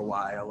blocking for a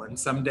while. And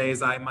some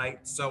days I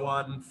might sew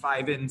on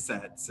 5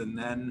 insets. And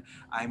then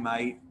I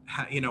might,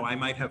 I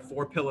might have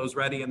 4 pillows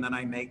ready and then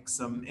I make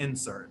some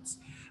inserts.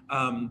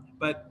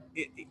 But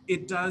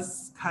it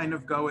does kind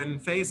of go in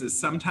phases.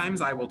 Sometimes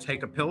I will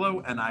take a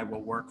pillow and I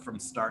will work from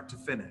start to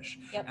finish.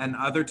 Yep. And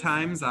other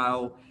times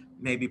I'll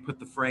maybe put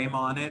the frame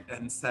on it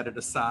and set it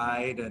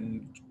aside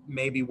and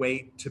maybe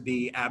wait to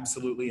be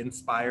absolutely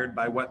inspired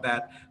by what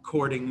that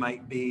cording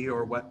might be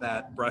or what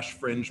that brush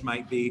fringe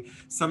might be.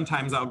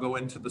 Sometimes I'll go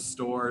into the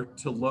store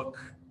to look,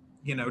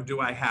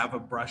 do I have a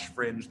brush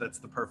fringe that's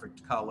the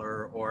perfect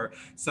color? Or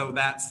so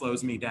that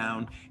slows me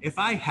down. If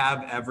I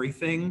have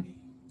everything,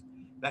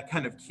 that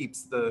kind of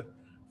keeps the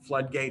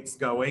floodgates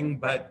going.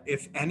 But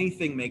if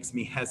anything makes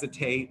me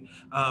hesitate,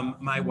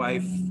 my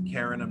wife,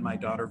 Karen, and my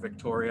daughter,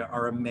 Victoria,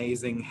 are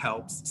amazing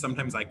helps.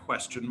 Sometimes I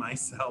question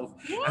myself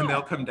and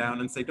they'll come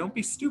down and say, don't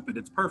be stupid,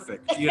 it's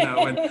perfect,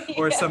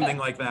 or something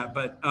like that.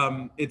 But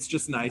it's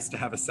just nice to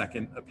have a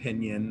second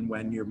opinion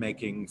when you're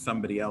making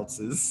somebody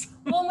else's.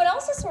 Well, what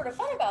else is sort of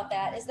fun about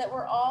that is that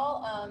we're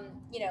all,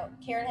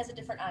 Karen has a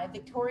different eye.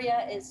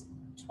 Victoria is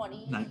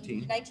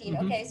 19.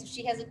 Okay, so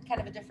she has a kind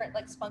of a different,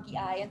 like, spunky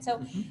eye, and so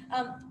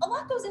a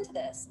lot goes into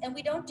this, and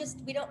we don't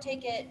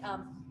take it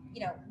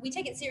we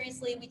take it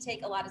seriously. We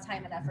take a lot of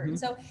time and effort, and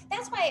so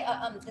that's why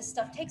this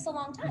stuff takes a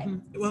long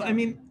time. Well, so, I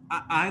mean,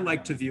 I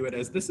like to view it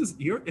as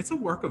it's a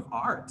work of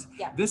art.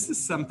 Yeah. This is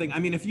something, I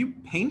mean, if you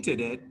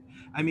painted it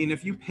I mean,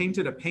 if you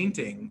painted a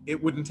painting,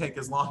 it wouldn't take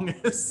as long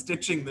as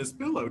stitching this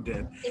pillow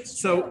did. It's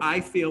So true.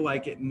 I feel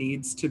like it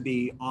needs to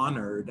be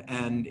honored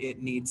and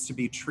it needs to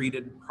be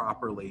treated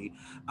properly.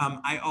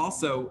 I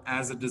also,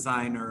 as a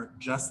designer,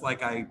 just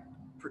like I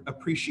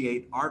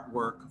appreciate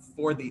artwork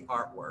for the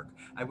artwork.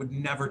 I would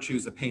never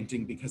choose a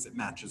painting because it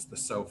matches the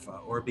sofa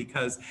or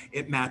because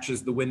it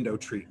matches the window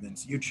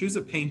treatments. You choose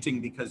a painting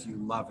because you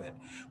love it,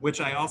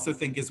 which I also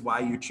think is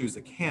why you choose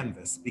a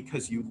canvas,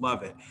 because you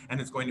love it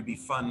and it's going to be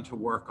fun to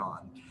work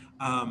on.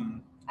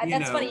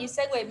 That's funny. You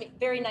segue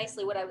very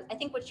nicely. I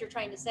think what you're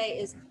trying to say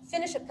is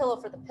finish a pillow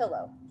for the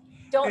pillow.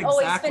 Don't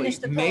always finish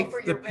the pillow Make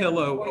for the your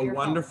pillow a your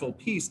wonderful home.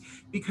 piece,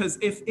 because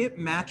if it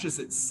matches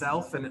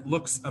itself and it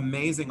looks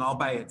amazing all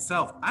by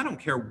itself, I don't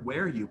care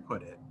where you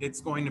put it,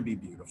 it's going to be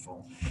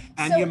beautiful.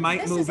 And so you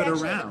might move it around.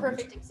 This is actually the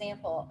perfect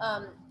example.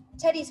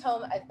 Teddy's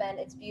home, I've been,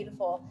 it's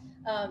beautiful.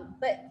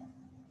 But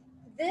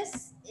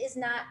this is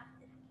not,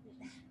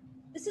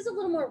 this is a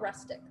little more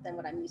rustic than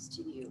what I'm used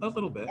to you. A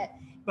little bit.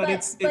 But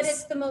it's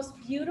the most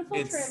beautiful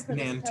trim for this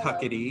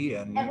Nantucket-y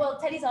and well,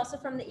 Teddy's also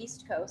from the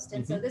East Coast,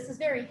 and so this is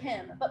very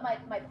him. But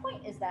my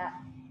point is that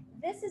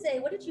this is a,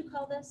 what did you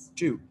call this?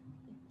 Jute.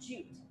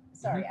 Jute.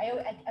 Sorry,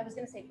 I was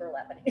going to say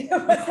burlap, but it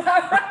was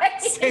not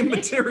right. Same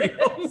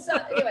material. So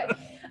anyway,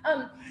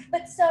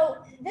 but so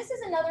this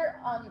is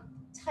another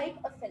type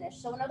of finish.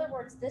 So in other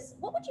words, this,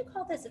 what would you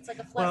call this? It's like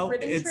a flat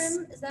ribbon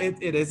trim? Is that?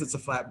 It is. It's a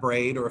flat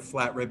braid or a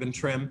flat ribbon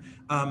trim.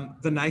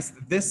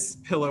 This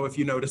pillow, if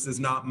you notice, is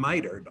not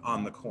mitered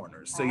on the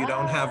corners. So you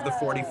don't have the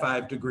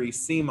 45-degree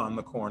seam on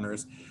the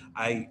corners.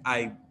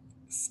 I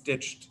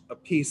stitched a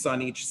piece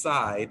on each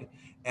side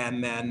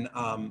and then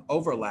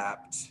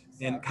overlapped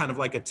in kind of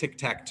like a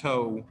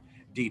tic-tac-toe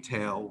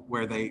detail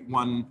where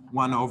one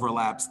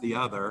overlaps the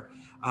other.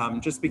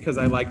 Just because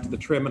I liked the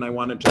trim and I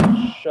wanted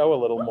to show a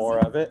little more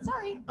of it.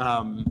 Sorry.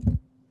 That was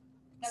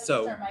just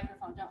our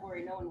microphone. Don't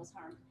worry, no one was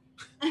harmed.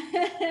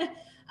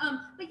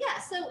 But yeah,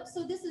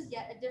 so this is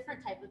yet a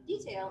different type of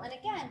detail. And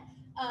again,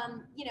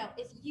 you know,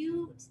 if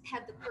you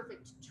have the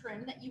perfect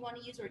trim that you want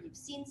to use, or you've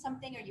seen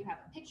something, or you have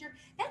a picture,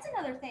 that's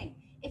another thing.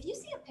 If you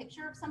see a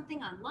picture of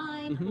something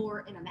online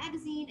or in a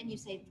magazine and you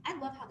say, I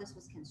love how this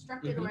was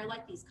constructed, or I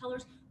like these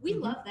colors, we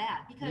love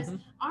that, because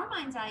our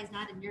mind's eye is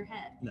not in your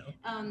head. No.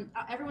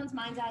 Everyone's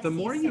mind's eye. The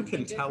more you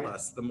can tell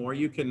us, the more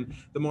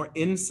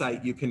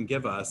insight you can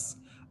give us,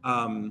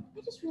 I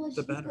just realized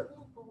the better.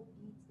 Little gold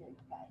beads there, you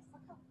guys.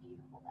 Look how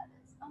beautiful that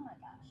is. Oh my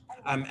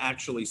gosh. I'm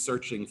actually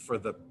searching for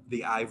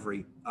the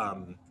ivory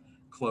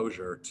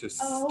closure to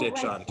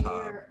stitch on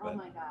top. Oh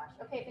my gosh.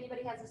 Okay, if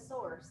anybody has a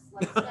source,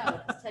 let us know,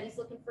 because Teddy's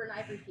looking for an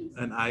ivory piece.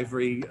 An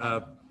ivory,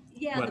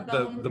 yeah,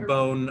 the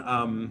bone,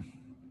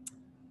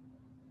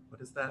 what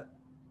is that?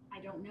 I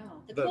don't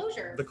know. The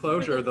closure. The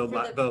closure, the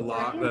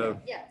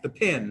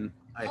pin,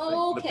 I think.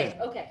 Okay,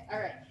 okay, all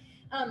right.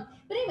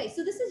 But anyway,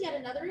 so this is yet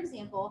another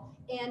example,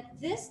 and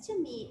this to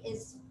me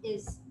is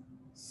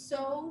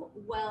so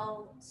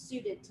well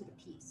suited to the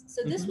piece.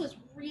 So this was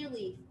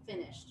really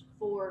finished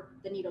for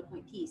the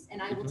needlepoint piece,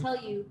 and I will tell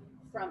you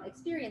from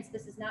experience,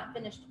 this is not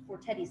finished for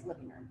Teddy's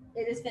living room.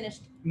 It is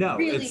finished. No,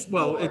 really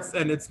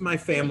it's my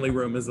family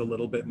room is a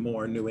little bit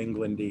more New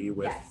Englandy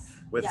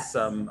with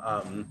some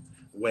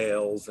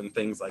whales and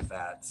things like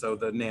that. So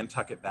the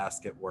Nantucket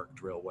basket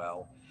worked real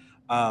well.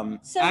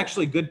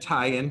 Actually, good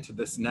tie into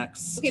this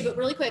next. Okay, but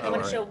really quick, I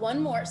want to show one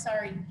more.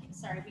 Sorry,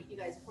 but you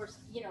guys, of course,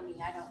 you know me,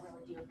 I don't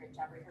really do a great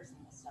job rehearsing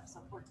this stuff, so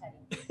poor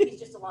Teddy. He's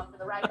just along for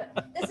the ride.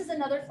 But this is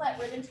another flat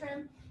ribbon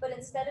trim, but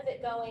instead of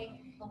it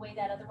going the way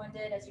that other one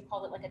did, as you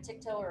called it, like a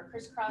tic-tac or a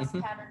crisscross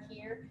pattern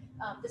here,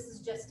 this is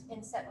just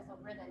inset with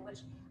a ribbon, which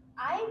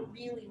I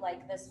really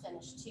like this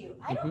finish too.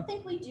 I don't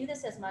think we do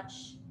this as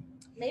much.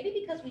 Maybe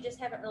because we just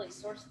haven't really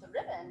sourced the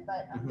ribbon,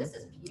 but this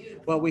is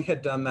beautiful. Well, we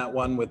had done that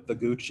one with the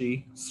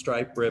Gucci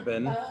stripe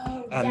ribbon,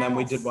 and then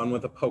we did one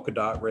with a polka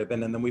dot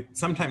ribbon, and then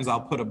sometimes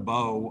I'll put a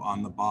bow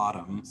on the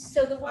bottom.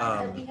 So the one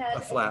that we had, a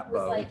flat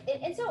bow. Like,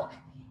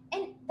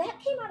 and that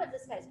came out of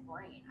this guy's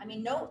brain. I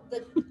mean,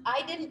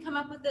 I didn't come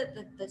up with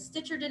it. The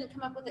stitcher didn't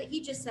come up with it.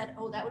 He just said,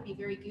 "Oh, that would be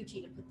very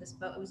Gucci to put this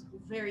bow." It was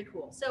very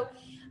cool. So,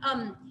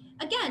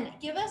 again,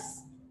 give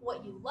us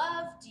what you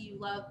love. Do you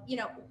love,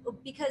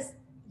 because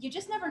you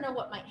just never know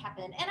what might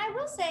happen. And I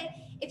will say,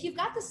 if you've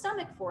got the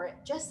stomach for it,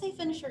 just say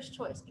finisher's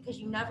choice, because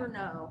you never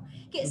know.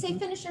 Say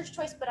finisher's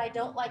choice, but I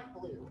don't like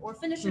blue, or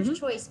finisher's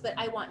choice, but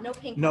I want no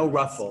pink. No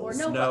ruffles,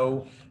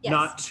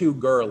 not too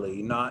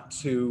girly, not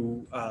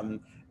too,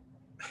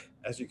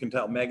 as you can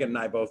tell, Megan and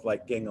I both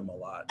like gingham a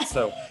lot.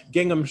 So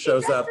gingham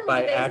shows up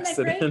by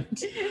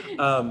accident.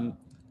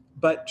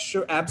 But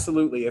sure,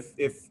 absolutely.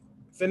 If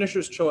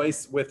finisher's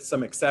choice with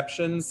some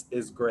exceptions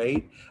is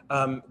great.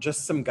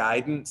 Just some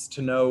guidance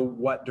to know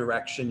what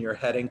direction you're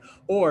heading,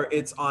 or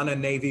it's on a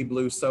navy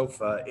blue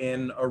sofa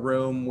in a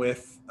room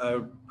with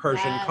a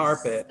Persian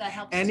carpet.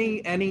 Any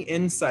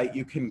insight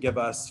you can give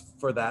us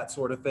for that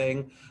sort of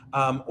thing,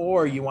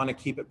 or you want to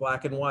keep it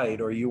black and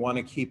white, or you want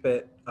to keep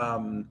it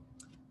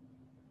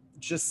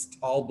just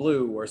all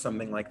blue or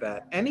something like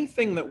that.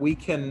 Anything that we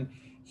can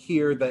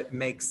hear that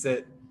makes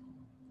it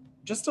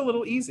just a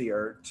little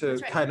easier to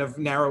That's right. kind of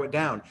narrow it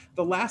down.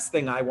 The last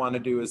thing I want to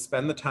do is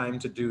spend the time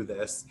to do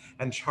this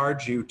and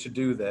charge you to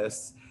do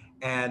this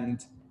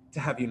and to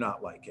have you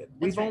not like it.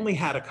 We've right. only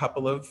had a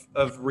couple of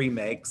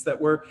remakes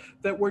that were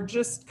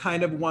just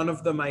kind of, one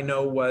of them I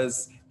know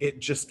was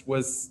it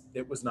was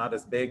not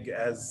as big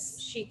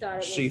as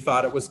She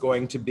thought it was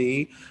going to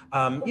be. You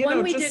one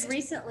know, we just, did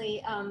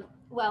recently, Oh.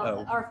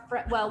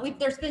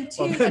 there's been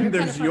two. well, that then are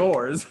there's kind of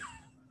yours.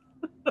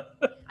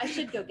 I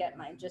should go get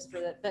mine just for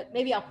that, but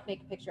maybe I'll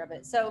make a picture of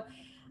it. So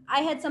I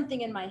had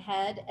something in my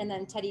head, and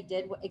then Teddy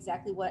did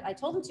exactly what I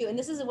told him to. And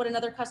this is what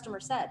another customer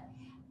said.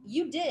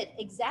 You did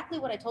exactly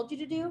what I told you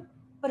to do,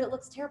 but it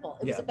looks terrible.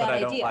 It was a bad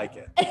idea. But I don't like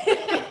it.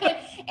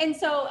 And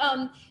so,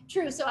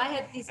 true. So I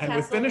had these And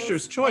castles, with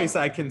Finisher's Choice,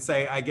 I can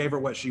say I gave her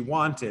what she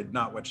wanted,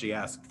 not what she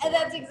asked for. And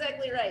that's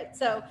exactly right.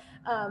 So,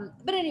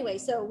 but anyway,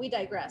 so we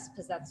digress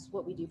because that's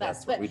what we do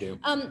best. That's what we do.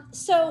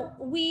 So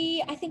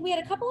I think we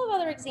had a couple of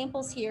other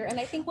examples here, and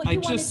I think what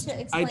you wanted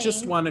to explain. I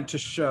just wanted to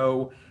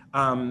show,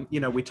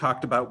 we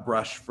talked about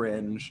brush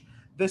fringe.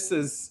 This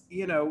is,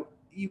 the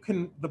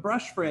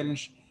brush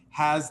fringe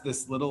has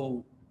this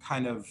little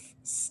kind of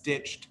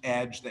stitched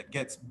edge that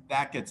gets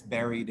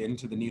buried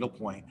into the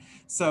needlepoint.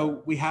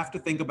 So we have to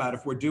think about,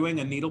 if we're doing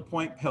a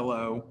needlepoint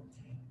pillow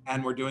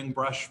and we're doing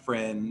brush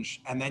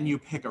fringe, and then you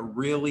pick a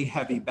really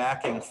heavy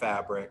backing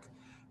fabric,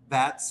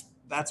 that's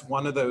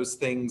one of those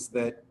things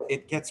that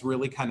it gets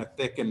really kind of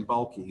thick and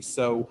bulky.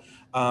 So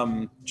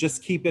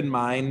just keep in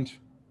mind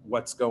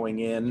what's going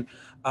in.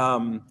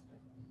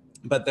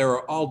 But there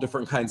are all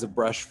different kinds of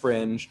brush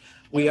fringe.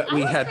 We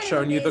had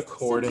shown you the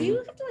cording. So do you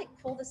have to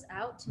pull this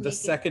out to the make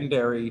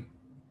secondary?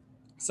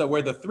 So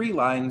where the 3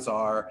 lines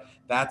are,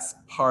 that's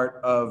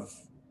what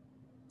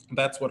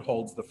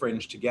holds the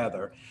fringe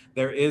together.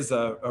 There is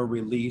a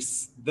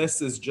release.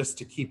 This is just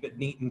to keep it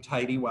neat and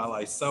tidy while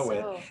I sew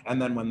it. And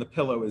then when the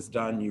pillow is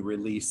done, you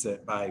release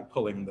it by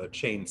pulling the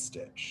chain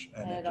stitch,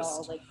 and it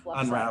just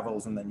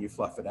unravels, and then you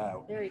fluff it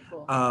out. Very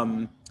cool.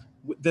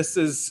 This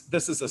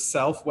is a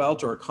self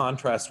welt or a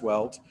contrast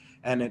welt,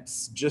 and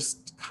it's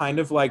just kind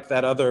of like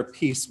that other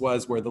piece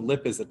was, where the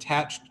lip is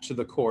attached to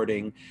the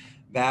cording,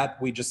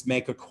 that we just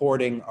make a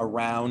cording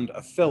around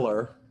a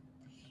filler.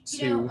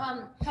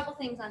 A couple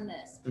things on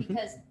this,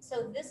 because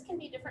so this can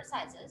be different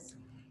sizes.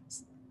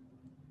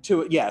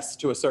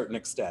 To a certain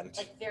extent.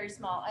 Like very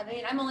small. I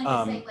mean, I'm only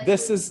just saying, like,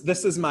 this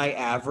is my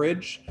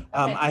average. Okay.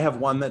 I have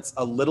one that's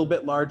a little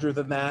bit larger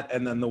than that,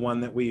 and then the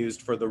one that we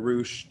used for the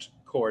ruched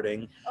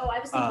cording. Oh, I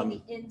was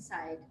thinking the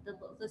inside,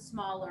 the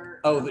smaller.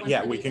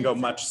 We can go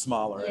much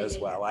smaller as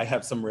well. I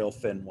have some real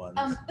thin ones.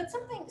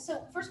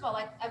 So first of all,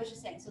 I was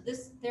just saying, so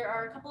there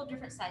are a couple of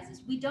different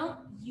sizes. We don't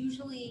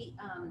usually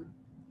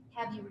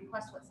have you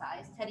request what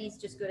size. Teddy's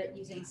just good at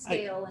using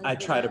scale. I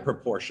try to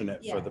proportion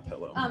it for the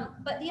pillow.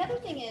 But the other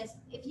thing is,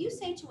 if you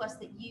say to us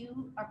that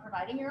you are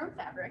providing your own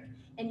fabric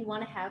and you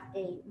want to have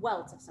a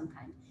welt of some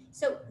kind,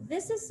 so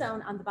this is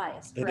sewn on the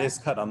bias, correct? It is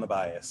cut on the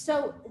bias.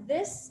 So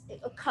this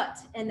cut,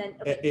 and then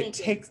it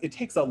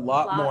takes a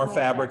lot more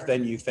fabric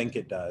than you think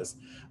it does.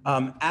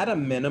 At a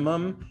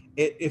minimum,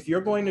 if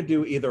you're going to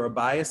do either a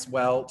bias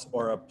welt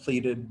or a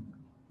pleated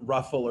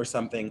ruffle or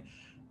something,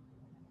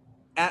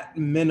 at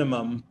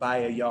minimum, buy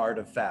a yard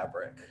of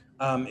fabric.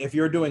 If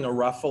you're doing a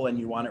ruffle and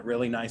you want it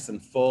really nice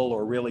and full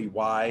or really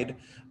wide,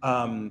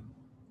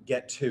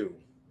 get 2.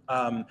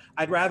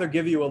 I'd rather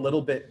give you a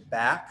little bit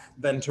back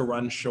than to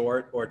run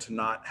short or to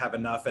not have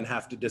enough and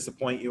have to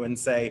disappoint you and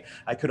say,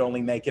 I could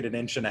only make it 1.5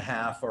 inches,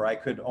 or I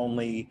could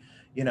only,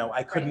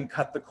 I couldn't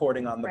cut the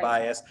cording on the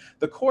bias.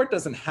 The cord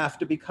doesn't have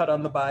to be cut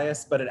on the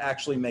bias, but it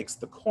actually makes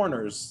the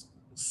corners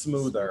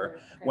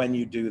smoother when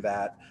you do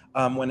that.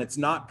 When it's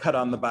not cut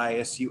on the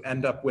bias, you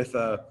end up with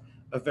a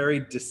very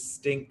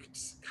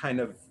distinct kind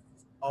of,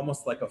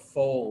 almost like a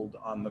fold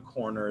on the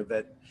corner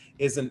that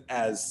isn't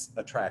as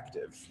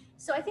attractive.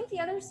 So I think the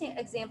other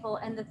example,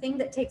 and the thing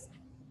that takes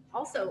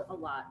also a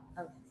lot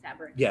of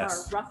fabric, are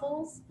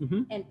ruffles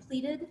and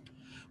pleated.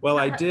 Well,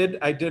 I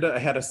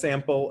had a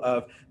sample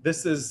of,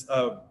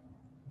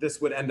 this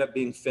would end up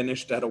being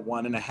finished at a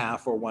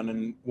 1.5 or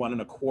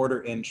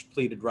 1.25 inch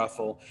pleated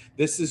ruffle.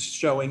 This is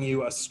showing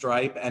you a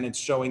stripe, and it's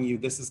showing you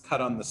this is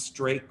cut on the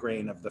straight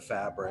grain of the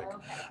fabric.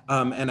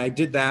 And I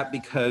did that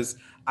because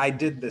I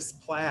did this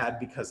plaid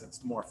because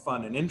it's more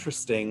fun and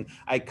interesting.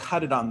 I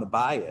cut it on the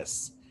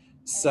bias.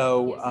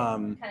 So,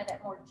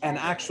 and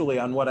actually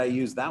on what I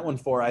used that one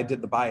for, I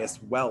did the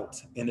bias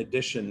welt in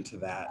addition to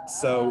that.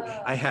 So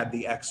I had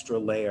the extra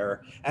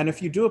layer. And if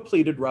you do a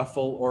pleated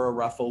ruffle or a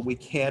ruffle, we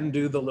can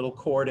do the little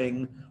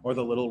cording or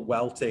the little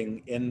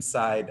welting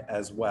inside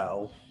as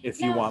well,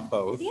 if you want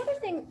both. The other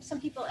thing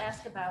some people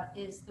ask about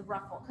is the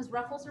ruffle, because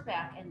ruffles are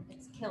back and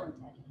it's killing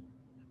Teddy.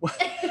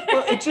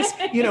 Well, it just,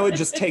 it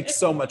just takes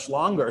so much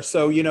longer.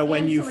 So,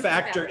 when And you so much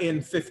factor fabric.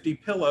 in 50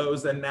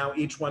 pillows and now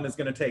each one is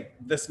going to take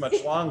this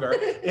much longer,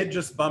 it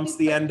just bumps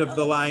the end of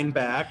the line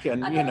back.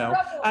 And,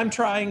 I'm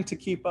trying to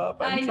keep up.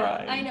 I'm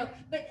trying. I know.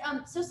 But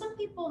so some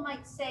people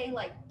might say,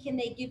 like, can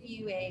they give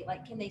you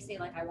can they say,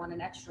 like, I want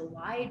an extra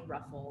wide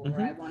ruffle,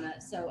 or I want to,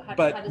 so how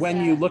But does when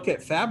that... you look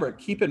at fabric,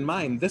 keep in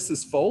mind, this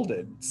is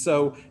folded.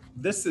 So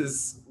this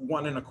is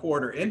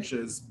 1¼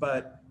 inches,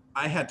 but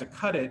I had to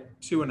cut it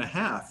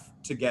 2½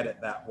 to get it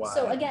that wide.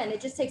 So again,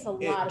 it just takes a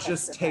lot of It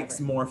just takes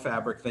fabric. more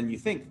fabric than you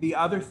think. The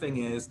other thing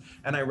is,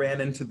 and I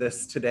ran into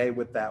this today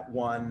with that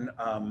one,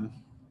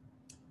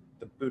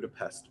 the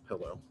Budapest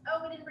pillow.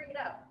 Oh, we didn't bring it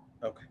out.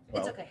 Okay.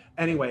 Well, it's okay.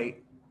 Anyway,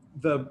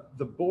 the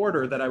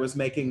border that I was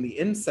making the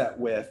inset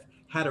with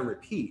had a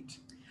repeat.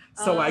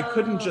 So I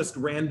couldn't just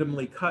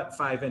randomly cut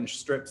 5-inch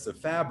strips of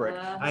fabric.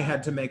 I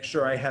had to make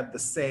sure I had the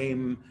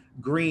same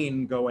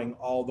green going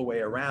all the way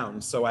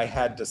around. So I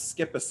had to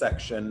skip a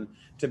section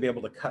to be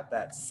able to cut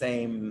that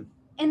same.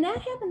 And that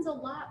happens a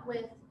lot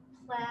with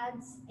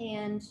plaids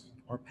and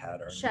or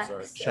patterns checks,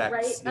 or checks,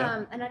 right?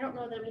 Yeah. And I don't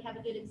know that we have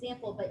a good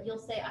example, but you'll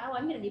say, oh,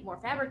 I'm going to need more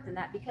fabric than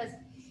that, because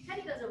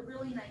Teddy does a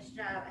really nice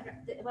job.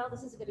 Well,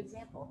 this is a good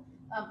example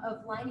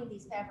of lining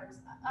these fabrics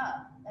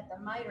up at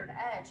the mitered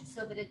edge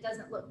so that it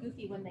doesn't look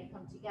goofy when they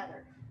come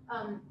together.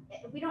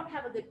 We don't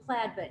have a good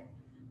plaid, but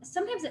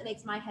sometimes it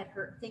makes my head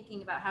hurt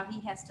thinking about how he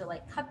has to,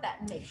 like, cut that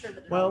and make sure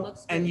that it all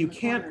looks good. And you in the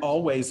can't corners.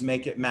 always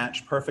make it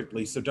match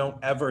perfectly. So don't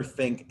ever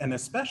think, and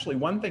especially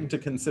one thing to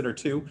consider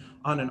too,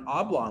 on an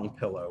oblong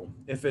pillow,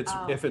 if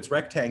it's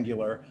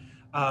rectangular,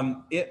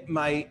 it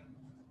might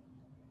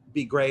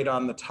be great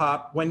on the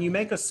top. When you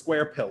make a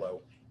square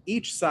pillow,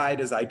 each side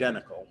is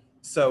identical.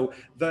 So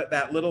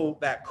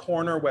that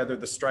corner, whether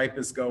the stripe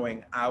is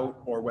going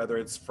out or whether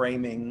it's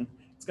framing,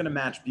 it's going to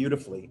match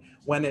beautifully.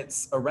 When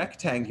it's a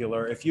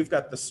rectangular, if you've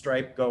got the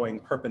stripe going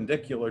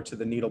perpendicular to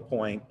the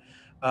needlepoint,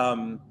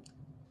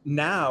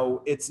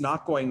 now it's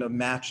not going to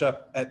match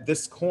up at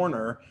this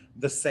corner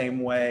the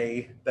same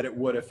way that it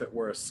would if it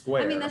were a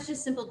square. I mean, that's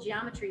just simple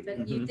geometry,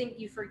 but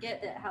you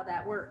forget how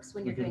that works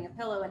when you're doing a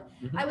pillow.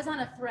 And I was on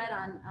a thread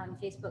on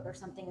Facebook or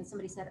something, and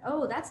somebody said,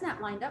 oh, that's not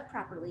lined up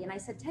properly. And I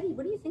said, Teddy,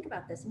 what do you think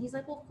about this? And he's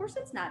like, well, of course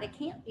it's not. It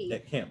can't be.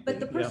 It can't But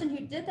be, the person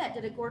who did that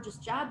did a gorgeous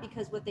job,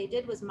 because what they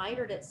did was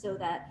mitered it so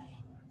that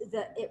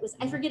it was,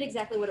 I forget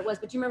exactly what it was,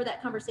 but you remember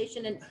that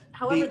conversation, and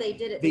however they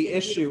did it. The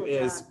issue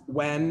is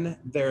when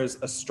there's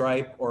a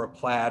stripe or a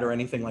plaid or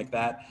anything like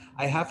that,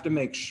 I have to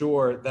make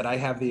sure that I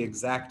have the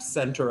exact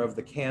center of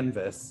the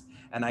canvas,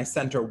 and I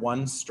center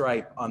one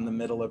stripe on the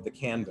middle of the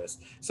canvas.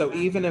 So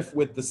even if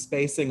with the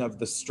spacing of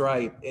the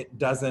stripe, it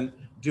doesn't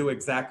do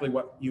exactly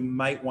what you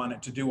might want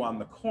it to do on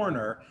the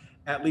corner,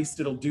 at least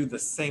it'll do the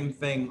same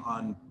thing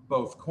on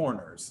both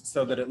corners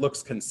so that it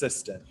looks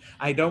consistent.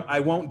 I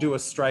won't do a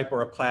stripe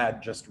or a plaid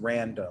just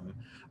random.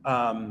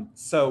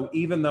 So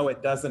even though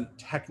it doesn't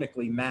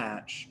technically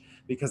match,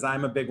 because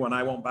I'm a big one,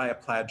 I won't buy a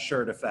plaid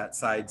shirt if that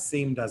side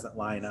seam doesn't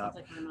line up.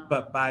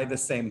 But by the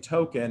same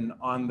token,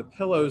 on the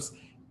pillows,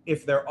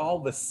 if they're all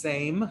the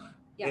same,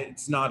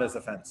 it's not as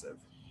offensive.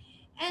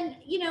 And,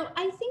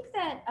 I think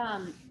that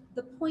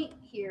the point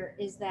here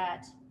is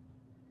that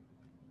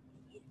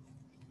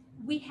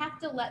we have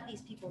to let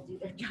these people do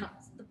their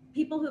jobs, the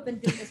people who have been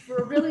doing this for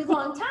a really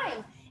long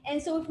time. And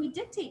so if we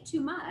dictate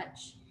too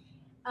much,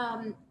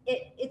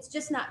 it's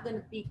just not going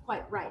to be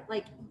quite right.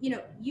 Like,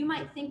 you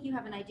might think you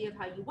have an idea of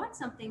how you want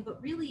something, but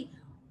really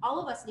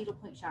all of us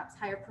needlepoint shops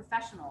hire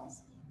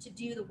professionals to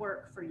do the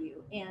work for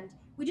you. And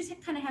we just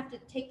kind of have to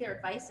take their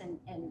advice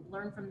and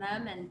learn from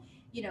them. And,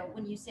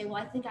 when you say, well,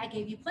 I think I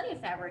gave you plenty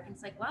of fabric, and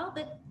it's like, well,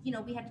 but,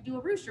 we had to do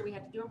a ruche, or we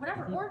had to do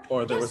whatever.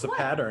 Or there was a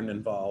pattern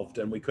involved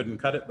and we couldn't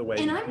cut it the way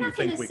you think we could. And I'm not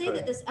going to say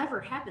that this ever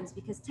happens,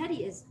 because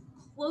Teddy is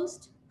close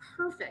to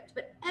perfect,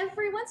 but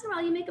every once in a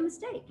while you make a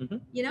mistake.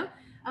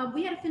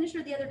 We had a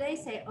finisher the other day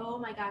say, oh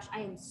my gosh,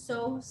 I am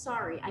so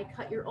sorry, I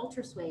cut your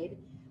ultra suede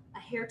a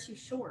hair too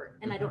short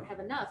and I don't have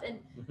enough. And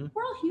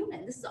we're all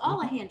human. This is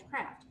all a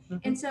handcraft.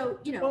 And so,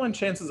 well, and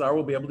chances are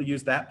we'll be able to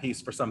use that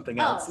piece for something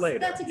else later.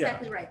 That's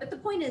exactly right. But the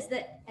point is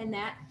that,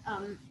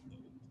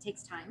 it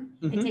takes time.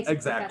 It takes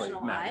exactly. a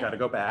professional eye. Got to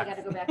go back. I got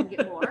to go back and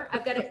get more.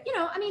 I've got to,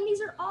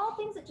 these are all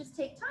things that just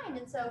take time.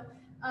 And so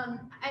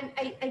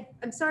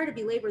I'm sorry to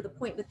belabor the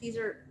point, but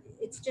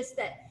it's just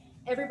that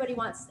everybody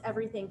wants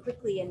everything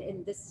quickly,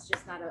 and this is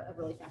just not a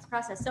really fast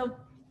process. So,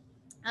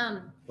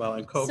 well,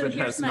 and COVID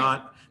has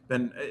not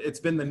been, it's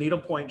been the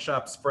needlepoint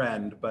shop's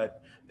friend,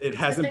 but it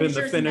hasn't been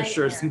the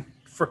finisher's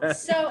friend.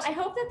 So I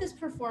hope that this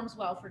performs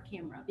well for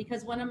camera,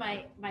 because one of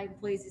my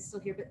employees is still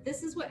here, but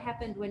this is what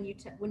happened when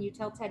you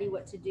tell Teddy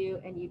what to do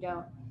and you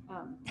don't.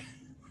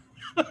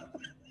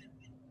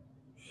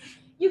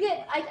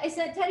 I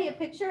sent Teddy a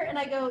picture and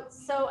I go,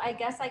 so I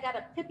guess I got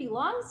a Pippi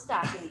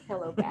Longstocking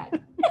pillow bag.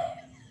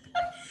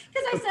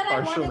 Because I said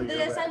I wanted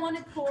this, I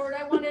wanted cord,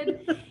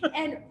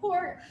 and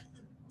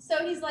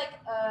so he's like,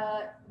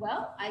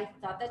 well, I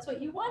thought that's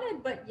what you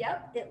wanted, but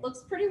yep, it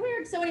looks pretty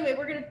weird. So anyway,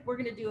 we're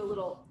gonna do a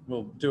little,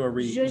 we'll do a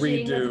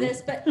redo of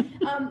this, but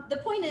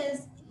the point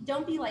is,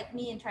 don't be like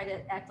me and try to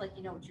act like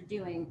you know what you're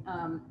doing.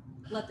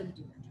 Let them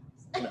do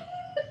their jobs.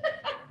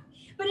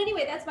 But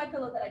anyway, that's my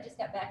pillow that I just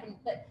got back.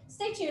 But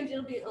stay tuned;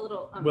 it'll be a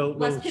little.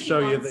 We'll show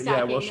you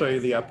the we'll show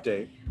you the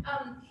update.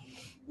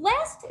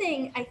 Last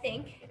thing I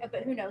think,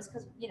 but who knows?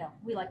 Because you know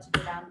we like to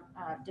go down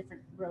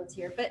different roads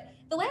here. But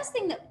the last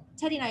thing that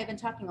Teddy and I have been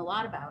talking a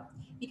lot about,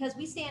 because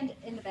we stand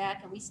in the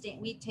back and we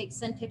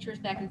send pictures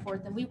back and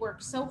forth, and we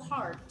work so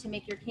hard to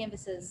make your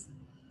canvases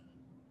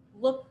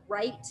look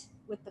right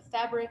with the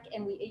fabric,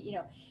 and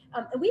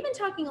and we've been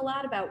talking a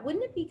lot about,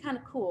 wouldn't it be kind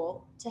of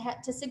cool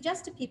to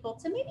suggest to people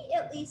to maybe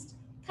at least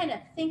kind of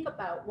think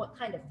about what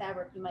kind of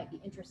fabric you might be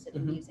interested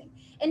in using.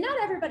 And not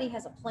everybody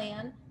has a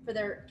plan for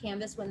their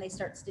canvas when they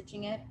start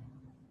stitching it,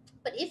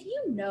 but if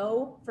you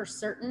know for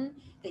certain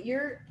that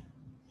you're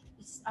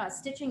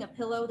stitching a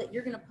pillow that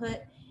you're going to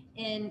put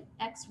in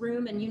X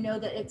room, and you know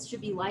that it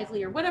should be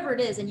lively or whatever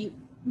it is, and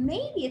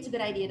maybe it's a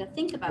good idea to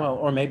think about. Well,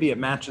 or maybe it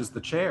matches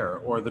the chair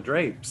or the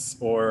drapes,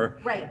 or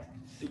right.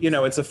 You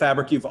know, it's a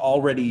fabric you've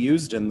already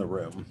used in the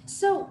room.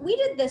 So we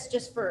did this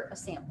just for a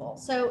sample.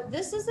 So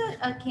this is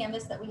a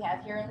canvas that we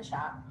have here in the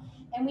shop,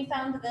 and we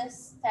found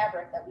this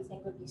fabric that we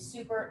think would be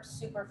super,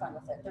 super fun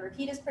with it. The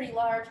repeat is pretty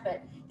large,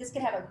 but this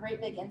could have a great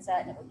big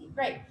inset and it would be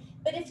great.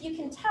 But if you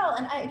can tell,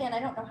 and I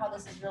don't know how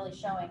this is really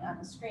showing on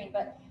the screen,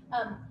 but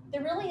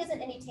there really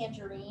isn't any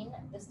tangerine,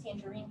 this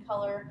tangerine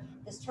color.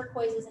 This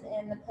turquoise isn't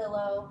in the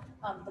pillow.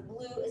 The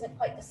blue isn't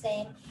quite the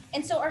same.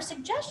 And so our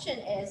suggestion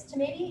is to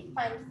maybe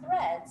find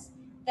threads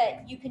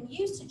that you can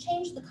use to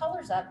change the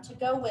colors up to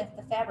go with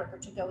the fabric or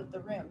to go with the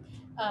room.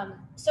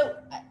 So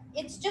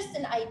it's just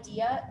an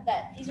idea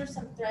that these are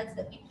some threads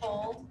that we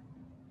pulled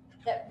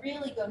that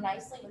really go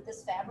nicely with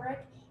this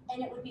fabric,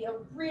 and it would be a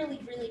really,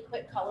 really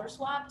quick color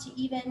swap to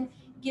even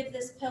give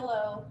this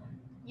pillow,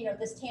 you know,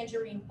 this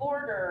tangerine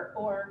border,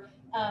 or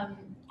I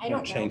don't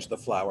know. Change the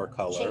flower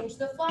color. Change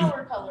the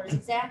flower colors,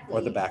 exactly.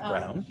 Or the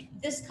background.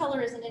 This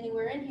color isn't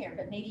anywhere in here,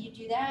 but maybe you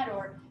do that,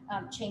 or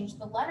change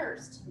the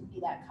letters to be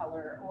that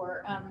color,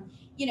 or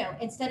you know,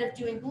 instead of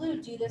doing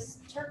blue, do this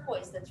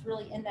turquoise that's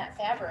really in that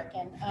fabric.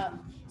 And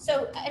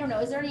so I don't know,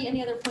 is there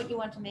any other point you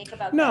want to make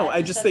about that? No,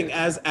 I just think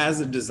as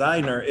a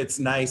designer, it's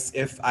nice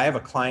if I have a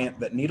client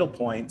that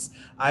needlepoints,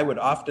 I would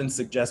often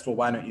suggest, well,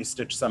 why don't you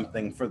stitch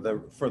something for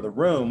the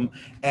room?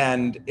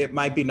 And it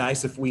might be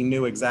nice if we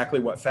knew exactly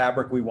what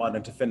fabric we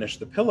wanted to finish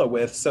the pillow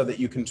with, so that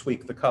you can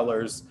tweak the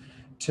colors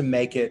to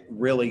make it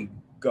really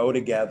go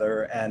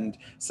together, and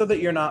so that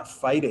you're not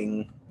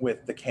fighting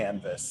with the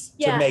canvas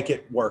to make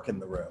it work in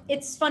the room.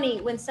 It's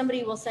funny when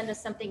somebody will send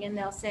us something and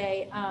they'll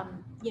say,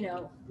 you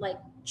know, like,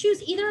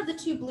 choose either of the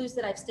two blues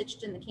that I've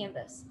stitched in the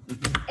canvas.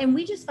 And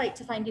we just fight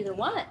to find either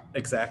one.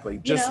 Exactly.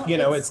 Just, you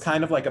know, it's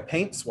kind of like a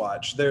paint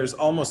swatch. There's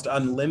almost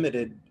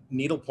unlimited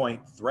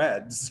needlepoint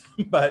threads,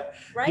 but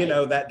you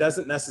know, that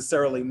doesn't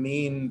necessarily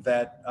mean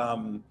that,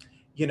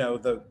 you know,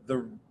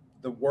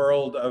 the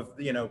world of,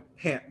 you know,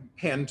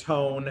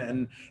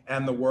 Pantone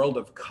and the world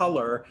of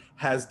color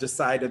has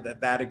decided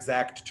that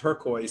exact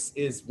turquoise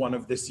is one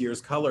of this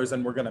year's colors,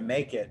 and we're going to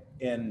make it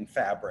in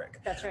fabric.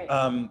 That's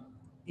right.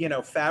 You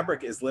know,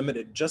 fabric is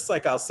limited. Just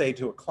like I'll say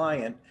to a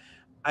client,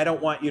 I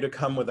don't want you to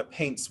come with a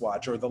paint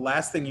swatch, or the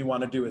last thing you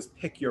want to do is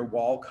pick your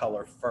wall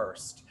color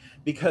first,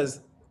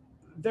 because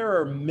there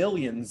are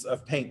millions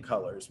of paint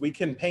colors. We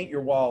can paint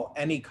your wall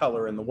any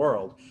color in the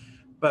world,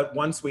 but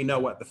once we know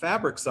what the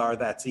fabrics are,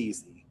 that's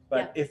easy.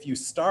 But if you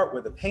start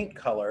with a paint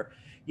color,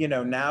 you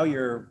know, now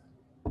you're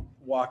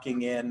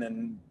walking in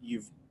and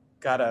you've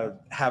got to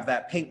have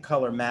that paint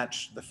color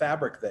match the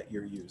fabric that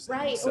you're using.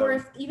 Right. So,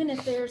 or even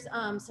if there's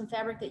some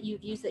fabric that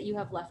you've used that you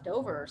have left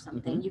over or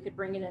something, you could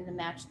bring it in to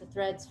match the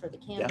threads for the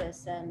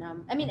canvas. And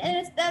I mean, and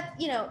it's that,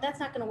 you know, that's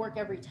not going to work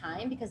every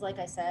time, because like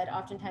I said,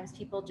 oftentimes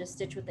people just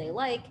stitch what they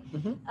like.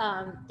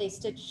 They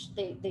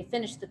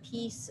finish the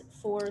piece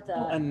for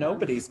the. And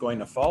nobody's going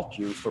to fault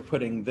you for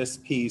putting this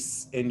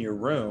piece in your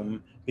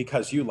room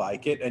because you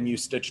like it and you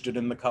stitched it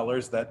in the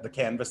colors that the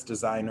canvas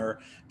designer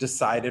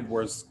decided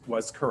was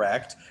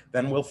correct.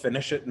 Then we'll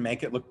finish it and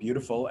make it look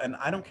beautiful. And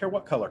I don't care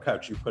what color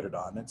couch you put it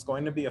on. It's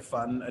going to be a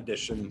fun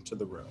addition to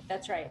the room.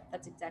 That's right.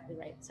 That's exactly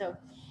right. So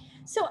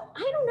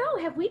I don't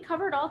know. Have we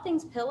covered all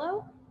things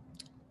pillow?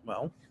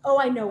 Well,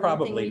 I know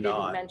probably one thing we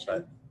not, didn't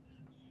mention.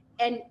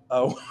 But... And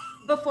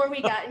before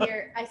we got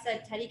here, I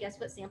said, Teddy, guess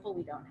what sample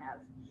we don't have?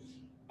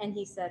 And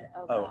he said,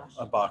 oh gosh.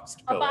 A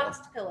boxed pillow. A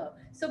boxed pillow.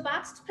 So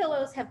boxed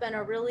pillows have been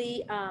a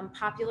really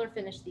popular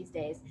finish these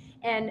days.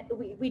 And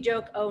we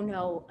joke, oh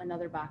no,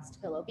 another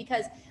boxed pillow,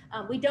 because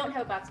we don't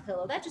have a boxed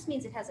pillow. That just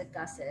means it has a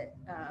gusset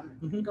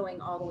going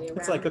all the way around.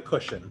 It's like a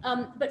cushion.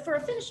 But for a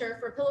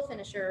pillow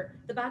finisher,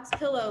 the boxed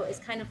pillow is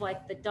kind of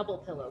like the double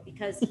pillow,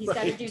 because he's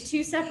got to do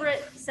two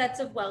separate sets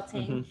of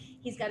welting.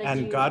 He's got to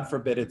And God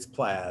forbid it's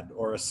plaid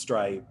or a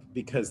stripe,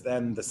 because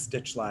then the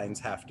stitch lines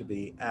have to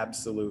be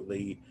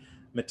absolutely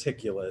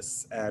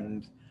meticulous.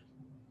 And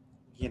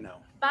you know,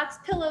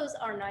 boxed pillows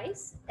are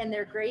nice and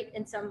they're great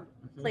in some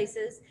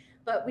places,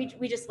 but we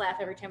just laugh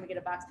every time we get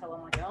a box pillow.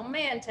 I'm like, oh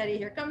man, Teddy,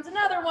 here comes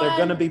another one. They're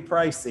going to be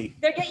pricey.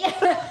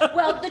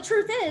 Well, the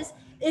truth is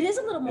It is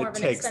a little more It of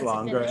an takes expensive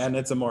longer finish. and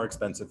it's a more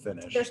expensive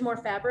finish. There's more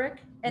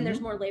fabric and there's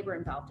Mhm. more labor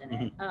involved in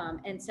it.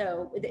 And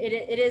so it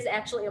is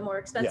actually a more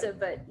expensive,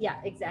 but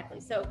yeah, exactly.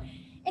 So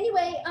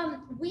anyway,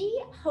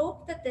 we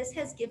hope that this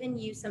has given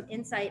you some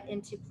insight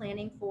into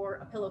planning for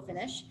a pillow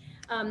finish.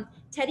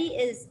 Teddy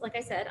is, like I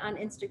said, on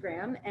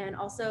Instagram, and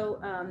also,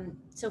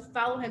 so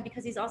follow him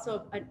because he's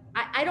also,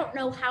 I don't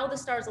know how the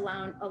stars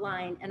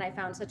align, and I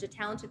found such a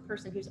talented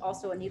person who's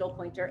also a needle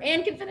pointer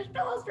and can finish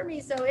pillows for me.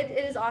 So it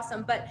is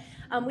awesome. But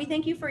we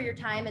thank you for your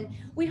time, and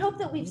we hope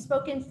that we've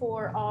spoken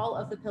for all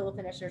of the pillow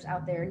finishers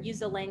out there and use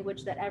the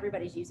language that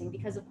everybody's using,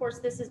 because of course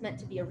this is meant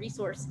to be a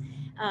resource.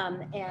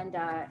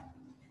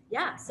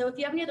 Yeah, so if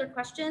you have any other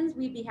questions,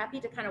 we'd be happy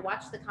to kind of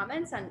watch the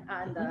comments on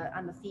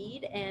the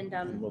feed, and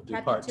we'll do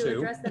happy part to 2.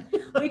 address them.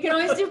 We can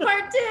always do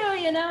part 2,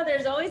 you know,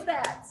 there's always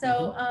that.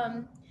 So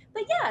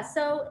but yeah,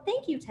 so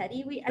thank you,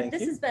 Teddy.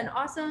 This has been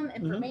awesome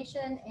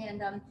information.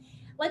 And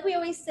like we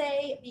always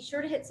say, be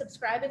sure to hit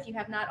subscribe if you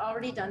have not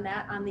already done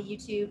that on the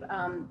YouTube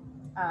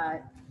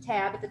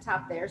tab at the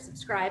top there.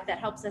 Subscribe, that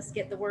helps us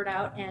get the word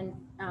out and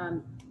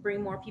bring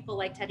more people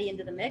like Teddy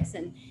into the mix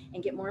and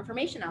get more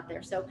information out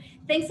there. So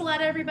thanks a lot,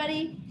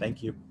 everybody.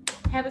 Thank you.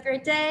 Have a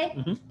great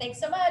day. Thanks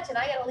so much. And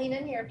I got to lean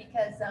in here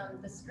because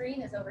the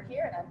screen is over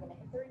here and I'm going to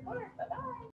hit the record. Bye-bye.